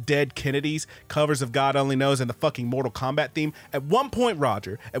Sarah, Dead Kennedys, covers of God Only Knows, and the fucking Mortal Kombat theme. At one point,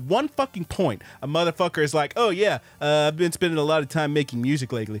 Roger, at one fucking point, a motherfucker is like, oh yeah, I've been spending a lot of time making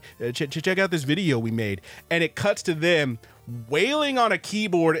music lately. Check out this video we made. And it cuts to them wailing on a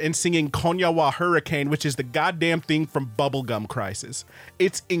keyboard and singing Konyawa Hurricane, which is the goddamn thing from Bubblegum Crisis.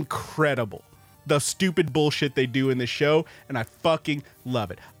 It's incredible, the stupid bullshit they do in the show, and I fucking love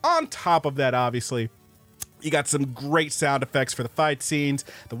it. On top of that, obviously, you got some great sound effects for the fight scenes.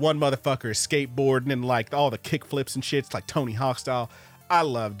 The one motherfucker is skateboarding and like all the kick flips and shit. It's like Tony Hawk style. I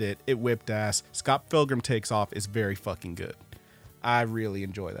loved it. It whipped ass. Scott Pilgrim Takes Off is very fucking good. I really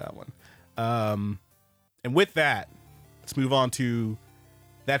enjoy that one. And with that, let's move on to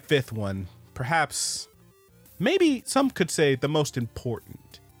that fifth one. Perhaps, maybe some could say the most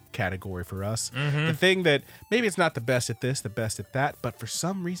important category for us. The thing that maybe it's not the best at this, the best at that, but for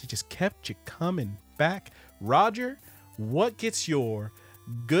some reason just kept you coming back. Roger, what gets your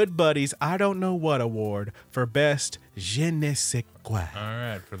Good Buddies I Don't Know What award for best je ne sais quoi? All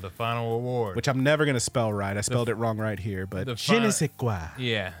right, for the final award. Which I'm never going to spell right. I spelled it wrong right here, but je ne sais quoi.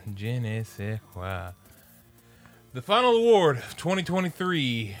 Yeah, je ne sais quoi. The final award of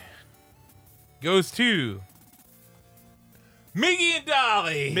 2023 goes to Miggy and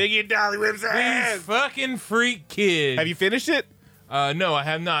Dolly. Miggy and Dolly whips These ass. fucking freak kids. Have you finished it? No, I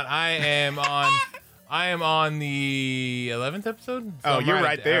have not. I am on the 11th episode. Oh, you're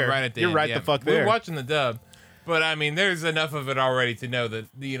right there. Right at the You're end, right yeah. the fuck there. We're watching the dub, but I mean, there's enough of it already to know that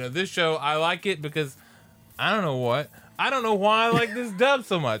this show. I like it because I don't know what. I don't know why I like this dub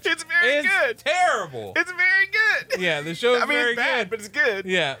so much. It's very good. Terrible. It's very good. Yeah, the show is very it's bad, good. but it's good.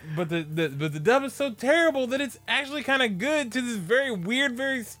 Yeah, but the dub is so terrible that it's actually kind of good to this very weird,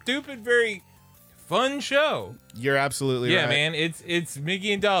 very stupid, very fun show. You're absolutely right. Yeah, man, it's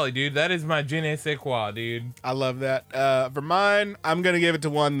Miggy and Dolly, dude. That is my je ne sais quoi, dude. I love that. For mine, I'm gonna give it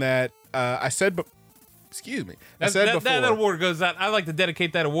to one that I said Excuse me. I That, said that, before. that award goes out. I like to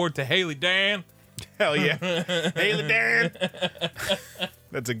dedicate that award to Haley Dan. Hell yeah. Haley Dan.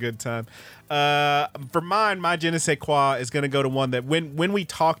 That's a good time. For mine, my je ne sais quoi is going to go to one that when we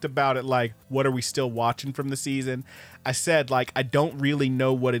talked about it, like, what are we still watching from the season? I said, like, I don't really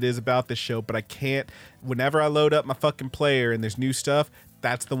know what it is about this show, but I can't. Whenever I load up my fucking player and there's new stuff,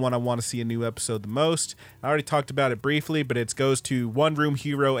 that's the one I want to see a new episode the most. I already talked about it briefly, but it goes to One Room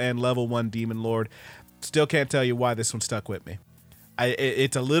Hero and Level 1 Demon Lord. Still can't tell you why this one stuck with me.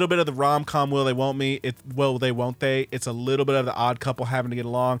 It's a little bit of the rom-com will they won't me. Will they won't they. It's a little bit of the odd couple having to get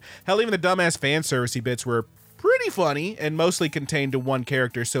along. Hell, even the dumbass fan servicey bits were pretty funny and mostly contained to one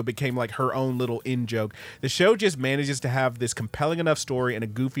character, so it became like her own little in-joke. The show just manages to have this compelling enough story and a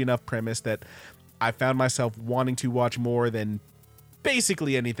goofy enough premise that I found myself wanting to watch more than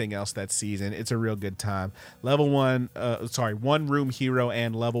basically anything else that season. It's a real good time. One Room Hero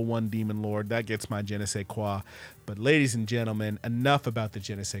and Level 1 Demon Lord. That gets my je ne sais quoi. But ladies and gentlemen, enough about the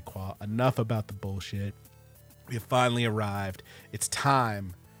je ne sais quoi. Enough about the bullshit. We have finally arrived. It's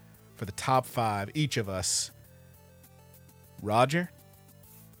time for the top 5, each of us. Roger,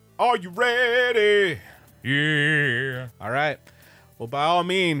 are you ready? Yeah. All right. Well, by all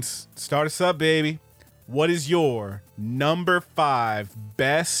means, start us up, baby. What is your number 5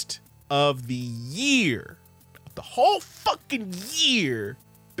 best of the year? Of the whole fucking year,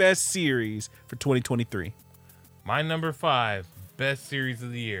 best series for 2023. My number 5 best series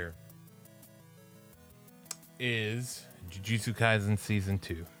of the year is Jujutsu Kaisen Season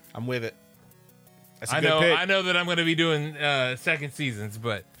 2. I'm with it. That's a I good know pick. I know that I'm going to be doing second seasons,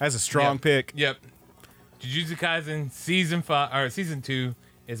 but That's a strong Yep. pick. Yep. Jujutsu Kaisen Season 2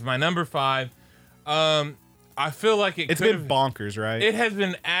 is my number 5. I feel like It's been bonkers, right? It has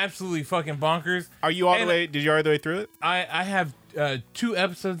been absolutely fucking bonkers. Are you all the And way? Did you all the way through it? I have 2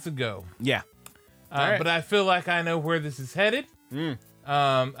 episodes to go. Yeah. Alright. But I feel like I know where this is headed.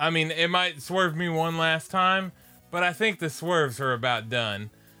 I mean, it might swerve me one last time, but I think the swerves are about done.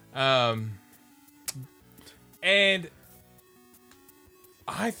 And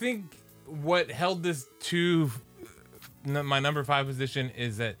I think what held this to my number 5 position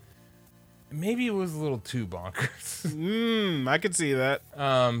is that maybe it was a little too bonkers. I could see that.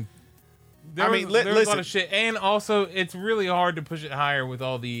 There was a lot listen. of shit, and also it's really hard to push it higher with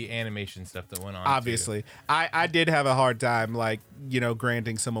all the animation stuff that went on. Obviously, I did have a hard time, like,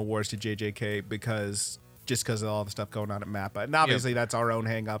 granting some awards to JJK because of all the stuff going on at Mappa, and obviously that's our own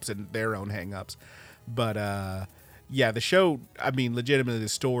hangups and their own hangups. But yeah, the show, I mean, legitimately, the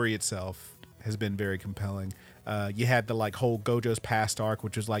story itself has been very compelling. You had the like whole Gojo's past arc,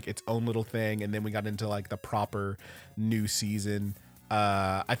 which was like its own little thing, and then we got into like the proper new season.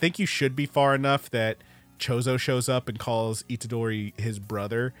 I think you should be far enough that Chozo shows up and calls Itadori his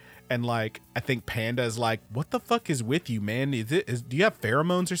brother, and like I think Panda is like, "What the fuck is with you, man? Do you have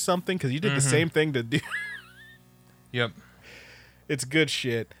pheromones or something? Because you did the same thing to do." Yep. It's good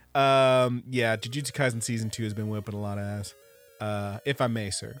shit. Yeah, Jujutsu Kaisen Season 2 has been whipping a lot of ass. If I may,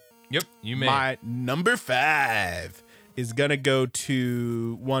 sir. Yep. You may. My number 5 is gonna go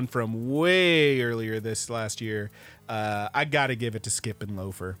to one from way earlier this last year. I gotta give it to Skip and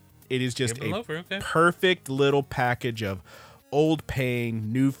Loafer. It is just Skip and a Loafer, okay. perfect little package of old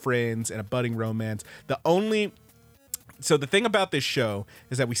pain, new friends, and a budding romance. So the thing about this show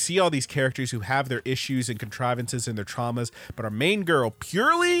is that we see all these characters who have their issues and contrivances and their traumas, but our main girl,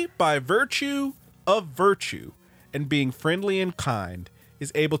 purely by virtue of virtue and being friendly and kind,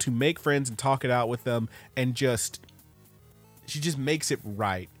 is able to make friends and talk it out with them, and she just makes it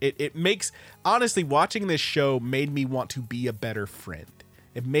right. It makes, honestly, watching this show made me want to be a better friend.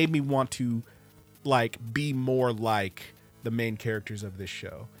 It made me want to like be more like the main characters of this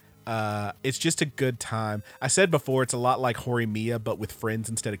show. It's just a good time. I said before, it's a lot like Horimiya, but with friends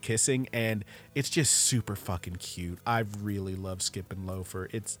instead of kissing, and it's just super fucking cute. I really love Skip and Loafer.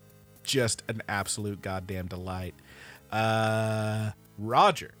 It's just an absolute goddamn delight.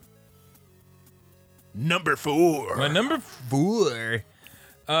 Roger. Number 4. My number 4.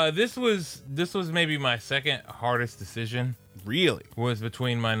 This was maybe my second hardest decision. Really? Was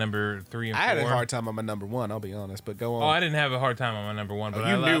between my number 3 and 4. I had a hard time on my number 1, I'll be honest, but go on. Oh, I didn't have a hard time on my number 1, but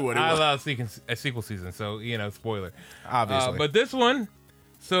you knew what it was. I allowed a sequel season, so spoiler. Obviously. But this one,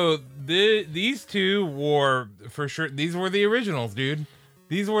 so these two were for sure. These were the originals, dude.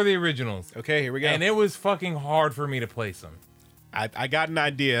 These were the originals. Okay, here we go. And it was fucking hard for me to place them. I got an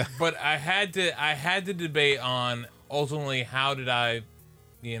idea. But I had to debate on ultimately how did I,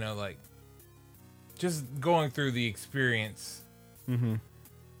 just going through the experience.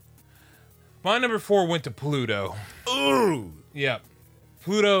 My number 4 went to Pluto. Ooh. Yep.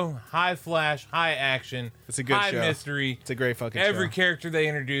 Pluto, high flash, high action. It's a good high show. mystery. It's a great fucking Every show. character they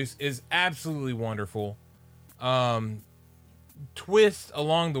introduce is absolutely wonderful. Twist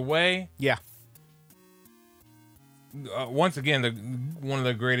along the way. Yeah. Once again, one of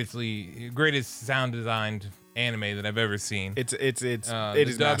the greatest sound designed anime that I've ever seen. It The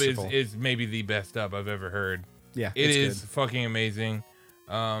is dub masterful. is maybe the best dub I've ever heard. Yeah, It it's is good. fucking amazing.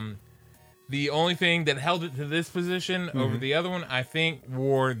 The only thing that held it to this position Mm-hmm. over the other one, I think,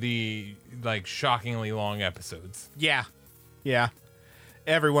 were the like shockingly long episodes. Yeah. Yeah.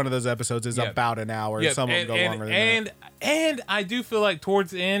 Every one of those episodes is Yep. about an hour. Yep, Some of them go longer than that. And I do feel like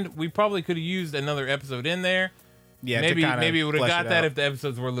towards the end we probably could have used another episode in there. Yeah, maybe it would have got that if the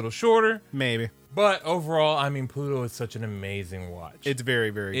episodes were a little shorter. Maybe. But overall, I mean, Pluto is such an amazing watch. It's very,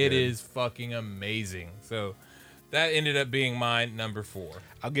 very good. It is fucking amazing. So that ended up being my number 4.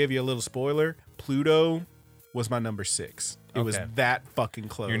 I'll give you a little spoiler. Pluto was my number 6. It was Okay. that fucking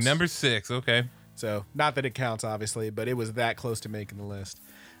close. Your number 6, okay. So, not that it counts, obviously, but it was that close to making the list.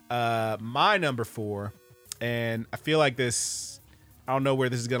 My number 4, and I feel like this, I don't know where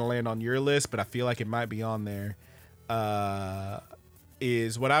this is going to land on your list, but I feel like it might be on there,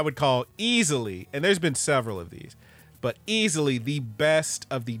 is what I would call easily, and there's been several of these, but easily the best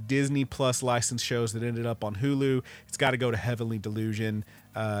of the Disney Plus licensed shows that ended up on Hulu. It's got to go to Heavenly Delusion.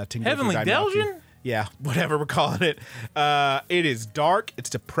 Heavenly Dainaku. Delusion? Yeah, whatever we're calling it. It is dark. It's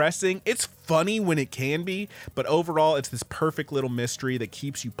depressing. It's funny when it can be, but overall, it's this perfect little mystery that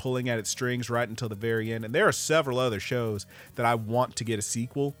keeps you pulling at its strings right until the very end. And there are several other shows that I want to get a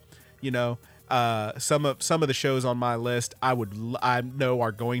sequel. You know, some of the shows on my list I know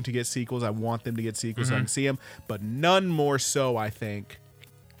are going to get sequels. I want them to get sequels so I can see them, but none more so, I think,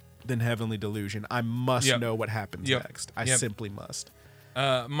 than Heavenly Delusion. I must Yep. know what happens Yep. next. I Yep. simply must.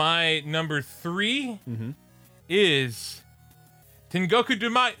 My number 3 Mm-hmm. is Tengoku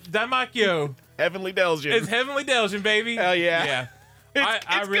Daimakyo. Heavenly Delusion. It's Heavenly Delusion, baby. Hell yeah. Yeah. It's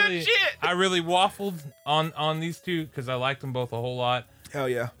good really, shit. I really waffled on these two because I liked them both a whole lot. Hell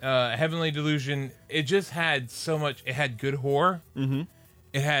yeah. Heavenly Delusion, it just had so much. It had good horror. Mm-hmm.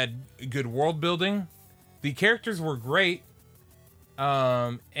 It had good world building. The characters were great.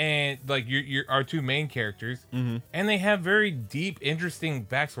 And like your our two main characters, and they have very deep, interesting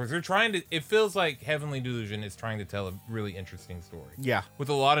backstories. They're trying to. It feels like Heavenly Delusion is trying to tell a really interesting story. Yeah. With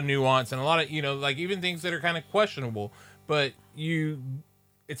a lot of nuance and a lot of like even things that are kind of questionable, but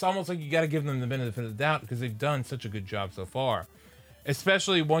it's almost like you got to give them the benefit of the doubt because they've done such a good job so far.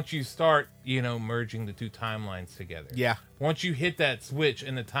 Especially once you start, merging the two timelines together. Yeah. Once you hit that switch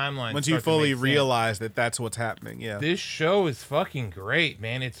and the timeline. Once you fully realize that that's what's happening. Yeah. This show is fucking great,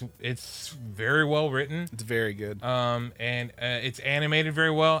 man. It's very well written. It's very good. And it's animated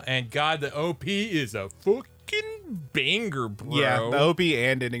very well. And God, the OP is a fucking banger, bro. Yeah. The OP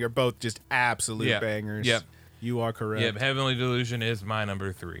and ending are both just absolute Yep. bangers. Yep. You are correct. Yep. Heavenly Delusion is my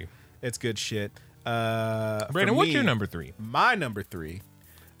number 3. It's good shit. Brandon, what's your number 3? My number 3.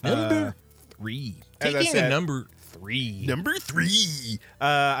 Number 3. as I Taking said- a number 3. Number 3.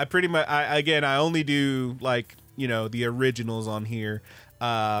 I pretty much. I only do the originals on here.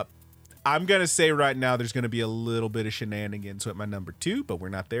 I'm gonna say right now there's gonna be a little bit of shenanigans with my number 2, but we're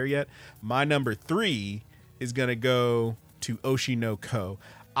not there yet. My number 3 is gonna go to Oshi no Ko.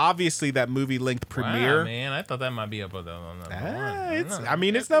 Obviously, that movie length premiere. Wow, man, I thought that might be up on number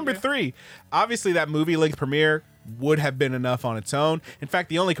 1. It's number 3. Obviously, that movie length premiere would have been enough on its own. In fact,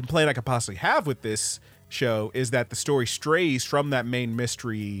 the only complaint I could possibly have with this show is that the story strays from that main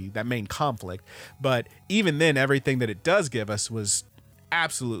mystery, that main conflict. But even then, everything that it does give us was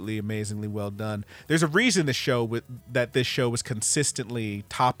absolutely amazingly well done. There's a reason this show was consistently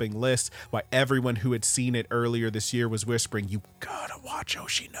topping lists. Why everyone who had seen it earlier this year was whispering, "You gotta watch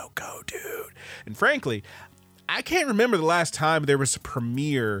Oshi no Ko, dude." And frankly, I can't remember the last time there was a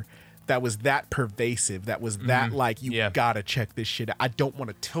premiere that was that pervasive, that was that you gotta check this shit out. I don't want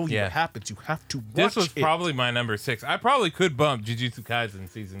to tell you what happens. You have to watch it. This was probably my number 6. I probably could bump Jujutsu Kaisen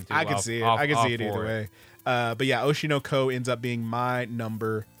season 2. I can see it. I can see it either way. But yeah, Oshi no Ko ends up being my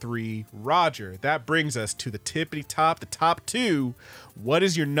number 3. Roger, that brings us to the tippity top, the top 2. What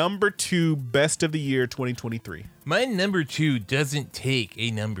is your number 2 best of the year 2023? My number 2 doesn't take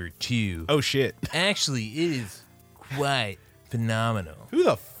a number 2. Oh shit. Actually, it is quite phenomenal. Who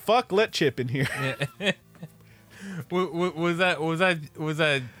the fuck let Chip in here? Was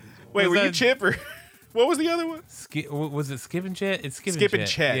that? Wait, were you Chip or what was the other one? Was it Skip and Chet? It's Skip, Skip and and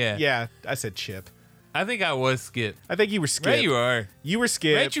Chet. Yeah, I said Chip. I think I was Skip. I think you were Skip. Right, you are. You were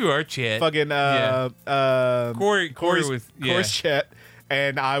Skip. Right, you are Chet. Fucking Corey was Corey's Chet,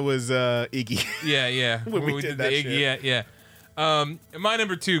 and I was Iggy. Yeah. When we did that the Iggy, shit. yeah. My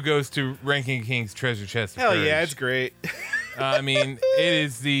number 2 goes to Ranking King's Treasure Chest of Hell Courage. yeah, it's great. I mean, it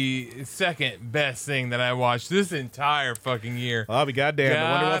is the second best thing that I watched this entire fucking year. I'll be goddamn.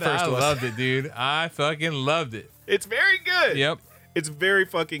 I wonder what first I was. loved it, dude. I fucking loved it. It's very good. Yep. It's very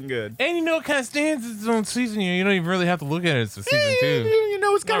fucking good. And you know, it kind of stands its own season. You don't even really have to look at it as a season 2. You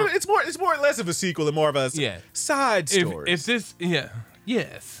know, it's kind of it's more or less of a sequel and more of a side story. If this,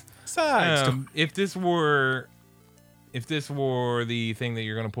 yes. Side story. If this were the thing that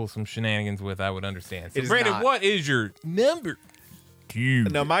you're gonna pull some shenanigans with, I would understand. So, It is Brandon, not. what is your number 2?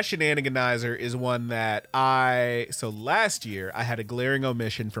 No, my shenaniganizer is one that so last year I had a glaring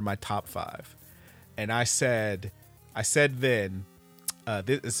omission for my top 5. And I said then,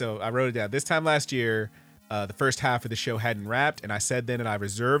 so I wrote it down. This time last year, the first half of the show hadn't wrapped, and I said then, and I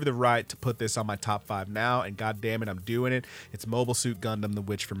reserve the right to put this on my top 5 now, and god damn it, I'm doing it. It's Mobile Suit Gundam: The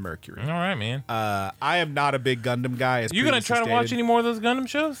Witch from Mercury. All right, man. I am not a big Gundam guy. As You gonna previously try to watch stated. any more of those Gundam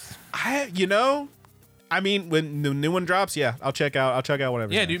shows? I mean, when the new one drops, yeah, I'll check out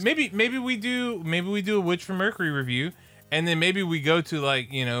whatever. Yeah, dude. Maybe we do a Witch from Mercury review, and then maybe we go to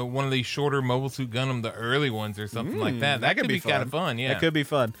one of these shorter Mobile Suit Gundam, the early ones or something like that. That could be kind of fun. Yeah, that could be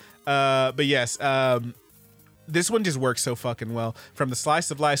fun. But yes, this one just works so fucking well. From the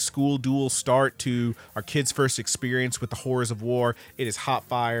slice of life school duel start to our kids' first experience with the horrors of war, it is hot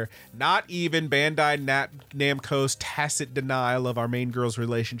fire. Not even Bandai Namco's tacit denial of our main girl's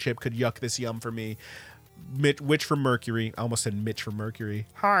relationship could yuck this yum for me. Witch from Mercury. I almost said Mitch from Mercury.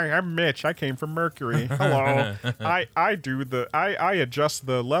 Hi, I'm Mitch. I came from Mercury. Hello. I adjust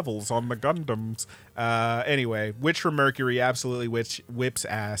the levels on the Gundams. Anyway, Witch from Mercury absolutely whips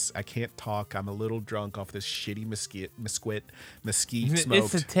ass. I can't talk. I'm a little drunk off this shitty mesquite smoked.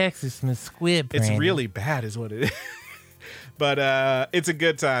 It's a Texas mesquite. It's really bad is what it is. But it's a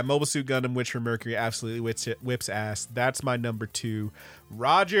good time. Mobile Suit Gundam Witch from Mercury absolutely whips ass. That's my number 2.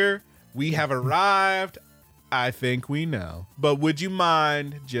 Roger, we have arrived. I think we know. But would you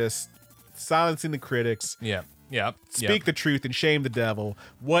mind just silencing the critics? Yeah. Speak the truth and shame the devil.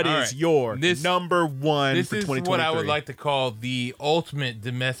 What All is right. your number 1 This for is 2023? what I would like to call the ultimate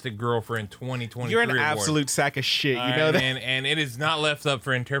domestic girlfriend 2023 You're an award. absolute sack of shit. All You know right, that? man, and it is not left up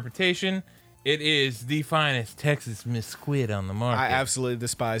for interpretation. It is the finest Texas mesquite on the market. I absolutely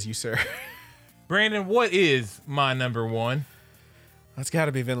despise you, sir. Brandon, what is my number 1? That's got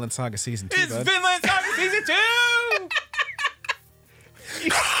to be Vinland Saga Season 2, It's bud. Vinland Saga Season 2!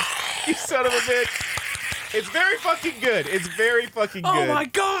 You son of a bitch. It's very fucking good. It's very fucking good. Oh my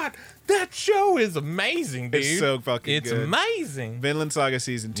god! That show is amazing, dude. It's so fucking It's good. amazing. Vinland Saga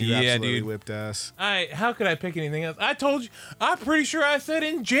Season 2 Yeah, absolutely dude. whipped ass. How could I pick anything else? I told you. I'm pretty sure I said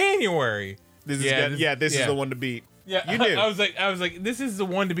in January. This is the one to beat. Yeah, You knew. I was like, this is the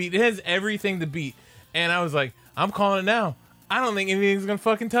one to beat. It has everything to beat. And I was like, I'm calling it now. I don't think anything's gonna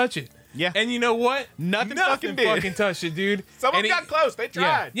fucking touch it. Yeah. And you know what? Nothing fucking did. touched it, dude. Some of And them got close. They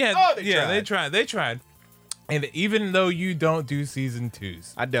tried. Yeah, Oh, they tried. They tried. And even though you don't do season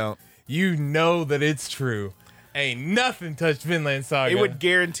 2s, I don't. you know that it's true. Ain't nothing touched Vinland Saga. It would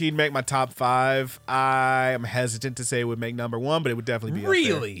guaranteed make my top 5. I am hesitant to say it would make number 1, but it would definitely be up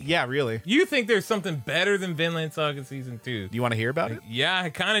there. Really? Yeah, really. You think there's something better than Vinland Saga season 2? Do you want to hear about it? Yeah, I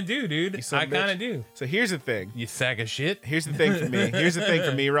kind of do, dude. You son I of a bitch. kind of do. So here's the thing. You sack of shit. Here's the thing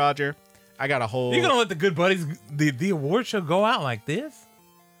for me. Roger. I got a whole. You're gonna let the Good Buddies the award show go out like this?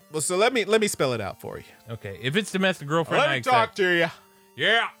 Well, so let me spell it out for you. Okay, if it's domestic girlfriend, Let I me accept. talk to you.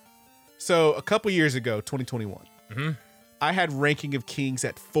 Yeah. So a couple years ago, 2021, I had Ranking of Kings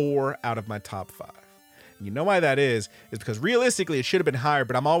at 4 out of my top 5. And you know why that is because realistically it should have been higher,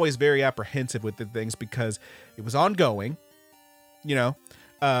 but I'm always very apprehensive with the things because it was ongoing. You know,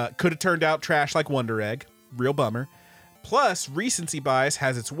 could have turned out trash like Wonder Egg. Real bummer. Plus, recency bias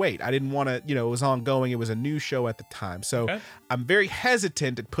has its weight. I didn't want to, it was ongoing. It was a new show at the time. So Okay. I'm very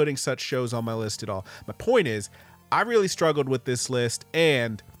hesitant at putting such shows on my list at all. My point is, I really struggled with this list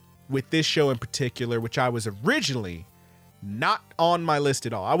and with this show in particular, which I was originally not on my list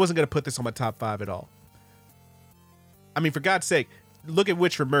at all. I wasn't going to put this on my top 5 at all. I mean, for God's sake, look at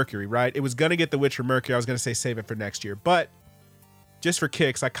Witch from Mercury, right? It was going to get the Witch from Mercury. I was going to say save it for next year. But just for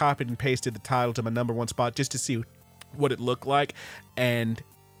kicks, I copied and pasted the title to my number 1 spot just to see what it looked like, and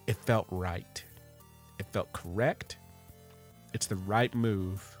it felt right. It felt correct. It's the right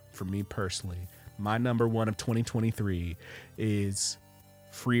move for me personally. My number 1 of 2023 is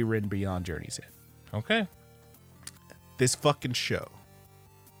Frieren Beyond Journey's End. Okay. This fucking show,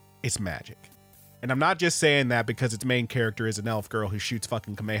 it's magic. And I'm not just saying that because its main character is an elf girl who shoots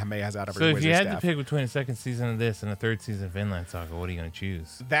fucking Kamehamehas out of So her if wizard you had staff. to pick between a second season of this and a third season of Vinland Saga, what are you gonna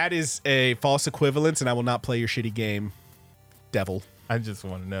choose? That is a false equivalence, and I will not play your shitty game. Devil. I just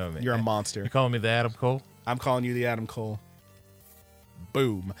want to know, man. You're a monster. You calling me the Adam Cole? I'm calling you the Adam Cole.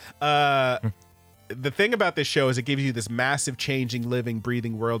 Boom. The thing about this show is it gives you this massive, changing, living,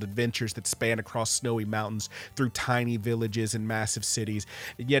 breathing world adventures that span across snowy mountains, through tiny villages and massive cities.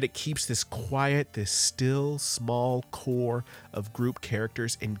 And yet it keeps this quiet, this still, small core of group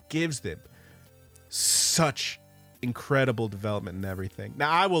characters and gives them such incredible development and everything.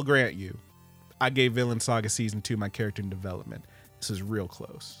 Now, I will grant you, I gave Vinland Saga Season 2 my character and development. This is real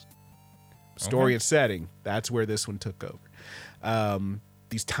close. Story and setting, that's where this one took over.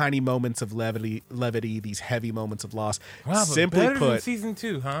 These tiny moments of levity, these heavy moments of loss. Wow, Simply better than put, season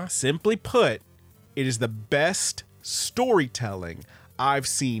 2, huh? Simply put, it is the best storytelling I've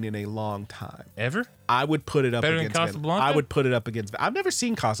seen in a long time. Ever? I would put it up Better than against Casablanca? I would put it up against. I've never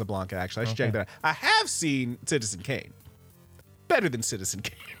seen Casablanca, actually. I should check Okay. that out. I have seen Citizen Kane. Better than Citizen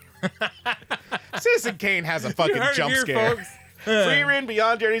Kane. Citizen Kane has a fucking heard it jump here, scare. folks. Free Ren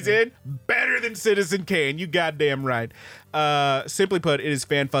Beyond Journey's End, better than Citizen Kane. You goddamn right. Simply put, it is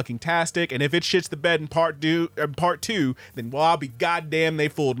fan-fucking-tastic, and if it shits the bed in part two, then well, I'll be goddamn they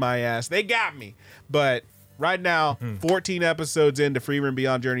fooled my ass. They got me. But right now, 14 episodes into Free Ren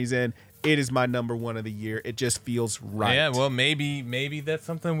Beyond Journey's End, it is my number one of the year. It just feels right. Yeah, well, maybe that's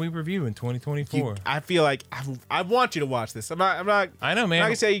something we review in 2024. I feel like I want you to watch this. I'm not. I know, man. I'm not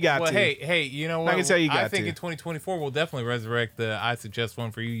gonna say you got well, to. Hey, you know what? gonna say you I got think to. in 2024 we'll definitely resurrect the I suggest one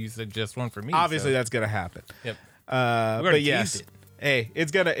for you, you suggest one for me. Obviously, so. that's gonna happen. Yep. But tease yes, it. hey,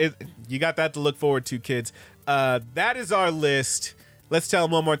 you got that to look forward to, kids. That is our list. Let's tell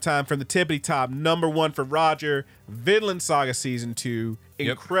them one more time from the tippity top. Number one for Roger, Vinland Saga Season 2.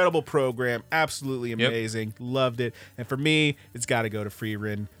 Yep. Incredible program. Absolutely Yep. amazing. Loved it. And for me, it's got to go to Free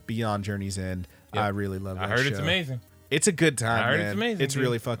Ren Beyond Journey's End. Yep. I really love that I heard show. it's amazing. It's a good time, I heard man. it's amazing. It's dude.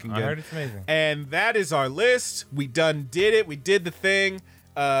 really fucking good. I heard it's amazing. And that is our list. We done did it. We did the thing.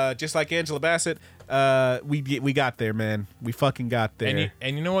 Just like Angela Bassett, we got there, man. We fucking got there.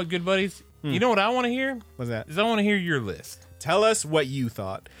 And you know what, good buddies? You know what I want to hear? What's that? Is I want to hear your list. Tell us what you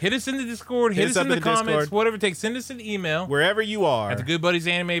thought. Hit us in the Discord. Hit us in the comments. Discord. Whatever it takes. Send us an email Wherever you are, at the Good Buddies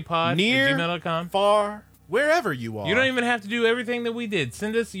Anime Pod near, at gmail.com. far, wherever you are. You don't even have to do everything that we did.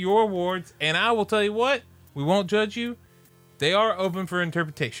 Send us your awards, and I will tell you what, we won't judge you. They are open for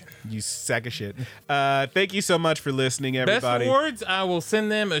interpretation. You sack of shit. Thank you so much for listening, everybody. Best awards, I will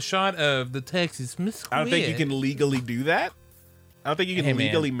send them a shot of the Texas Miss. I don't think you can legally do that. I don't think you can Hey, man.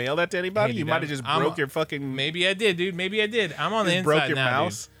 legally mail that to anybody. Hey, you dude, might have just broke your fucking. Maybe I did, dude. Maybe I did. I'm on the Just inside broke your now,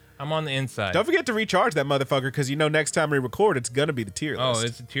 mouse? dude. I'm on the inside. Don't forget to recharge that motherfucker because you know next time we record, it's gonna be the tier list. Oh,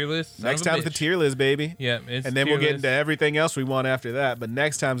 it's a tier list. Son next of a time's the bitch. tier list, baby. Yeah, it's And then tier we'll get list. into everything else we want after that. But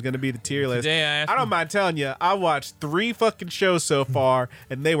next time's gonna be the tier list. Today I asked I don't mind telling you, I watched 3 fucking shows so far,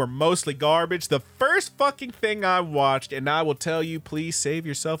 and they were mostly garbage. The first fucking thing I watched, and I will tell you, please save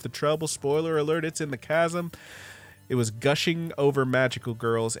yourself the trouble. Spoiler alert, it's in the chasm. It was Gushing Over Magical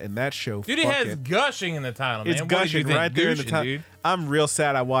Girls, and that show. Dude, it has gushing in the title, man. It's What did you gushing think? right there in the Gushing, top. dude. I'm real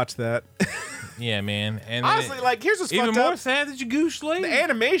sad I watched that. Yeah, man. And Honestly, like, here's what's even fucked more up. sad that you goose lady. The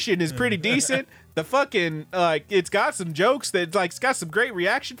animation is pretty decent. The fucking it's got some jokes that it's got some great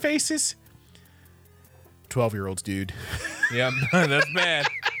reaction faces. 12-year-olds, dude. Yep, that's bad.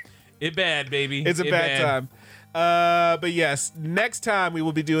 It bad, baby. It's a It bad time. But yes, next time we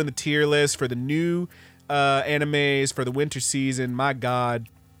will be doing the tier list for the new animes for the winter season. My God,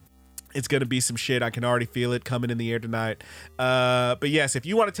 it's gonna be some shit. I can already feel it coming in the air tonight. But yes, if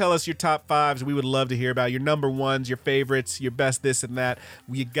you want to tell us your top 5s, we would love to hear about your number 1s, your favorites, your best this and that.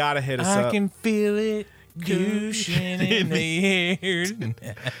 You gotta hit us I up. can feel it gushing in the air.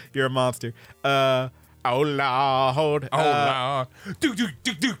 You're a monster. Oh Lord. Oh, Lord.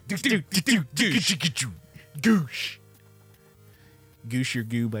 Goosh. Goosh your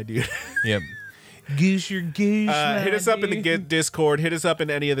goo, my dude. Yep. Goose your goose. Hit us up in the Discord. Hit us up in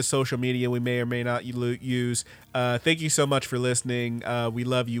any of the social media we may or may not use. Thank you so much for listening. We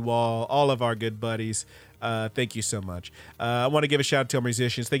love you all of our good buddies. Thank you so much. I want to give a shout out to our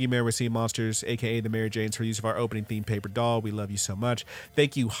musicians. Thank you, Mary With Sea Monsters, aka the Mary Janes, for the use of our opening theme, Paper Doll. We love you so much.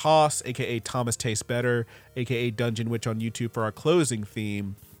 Thank you, Haas, aka Thomas Tastes Better, aka Dungeon Witch on YouTube, for our closing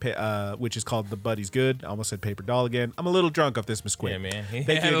theme, which is called The Buddy's Good. I almost said Paper Doll again. I'm a little drunk off this Mesquite. Yeah, man. He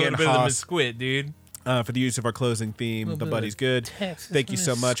Thank had you a again, little bit of the Haas. Mesquite, dude. For the use of our closing theme, Little The bit Buddy's of Good. Texas Thank you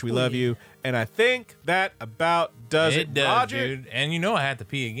so much. We love Mesquite. you. And I think that about does it. It does, Roger, dude. And you know I had to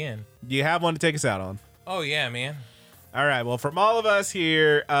pee again. do you have one to take us out on? Oh, yeah, man. All right. Well, from all of us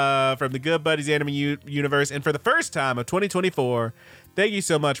here, from the Good Buddies Anime Universe, and for the first time of 2024, thank you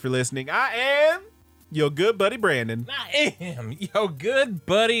so much for listening. I am your good buddy, Brandon. I am your good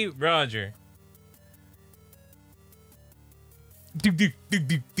buddy, Roger.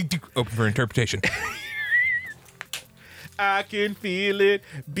 Open for interpretation. I can feel it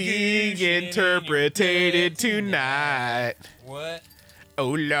being interpreted tonight. What?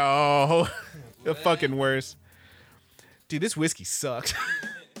 Oh no. The fucking worst. Dude, this whiskey sucks.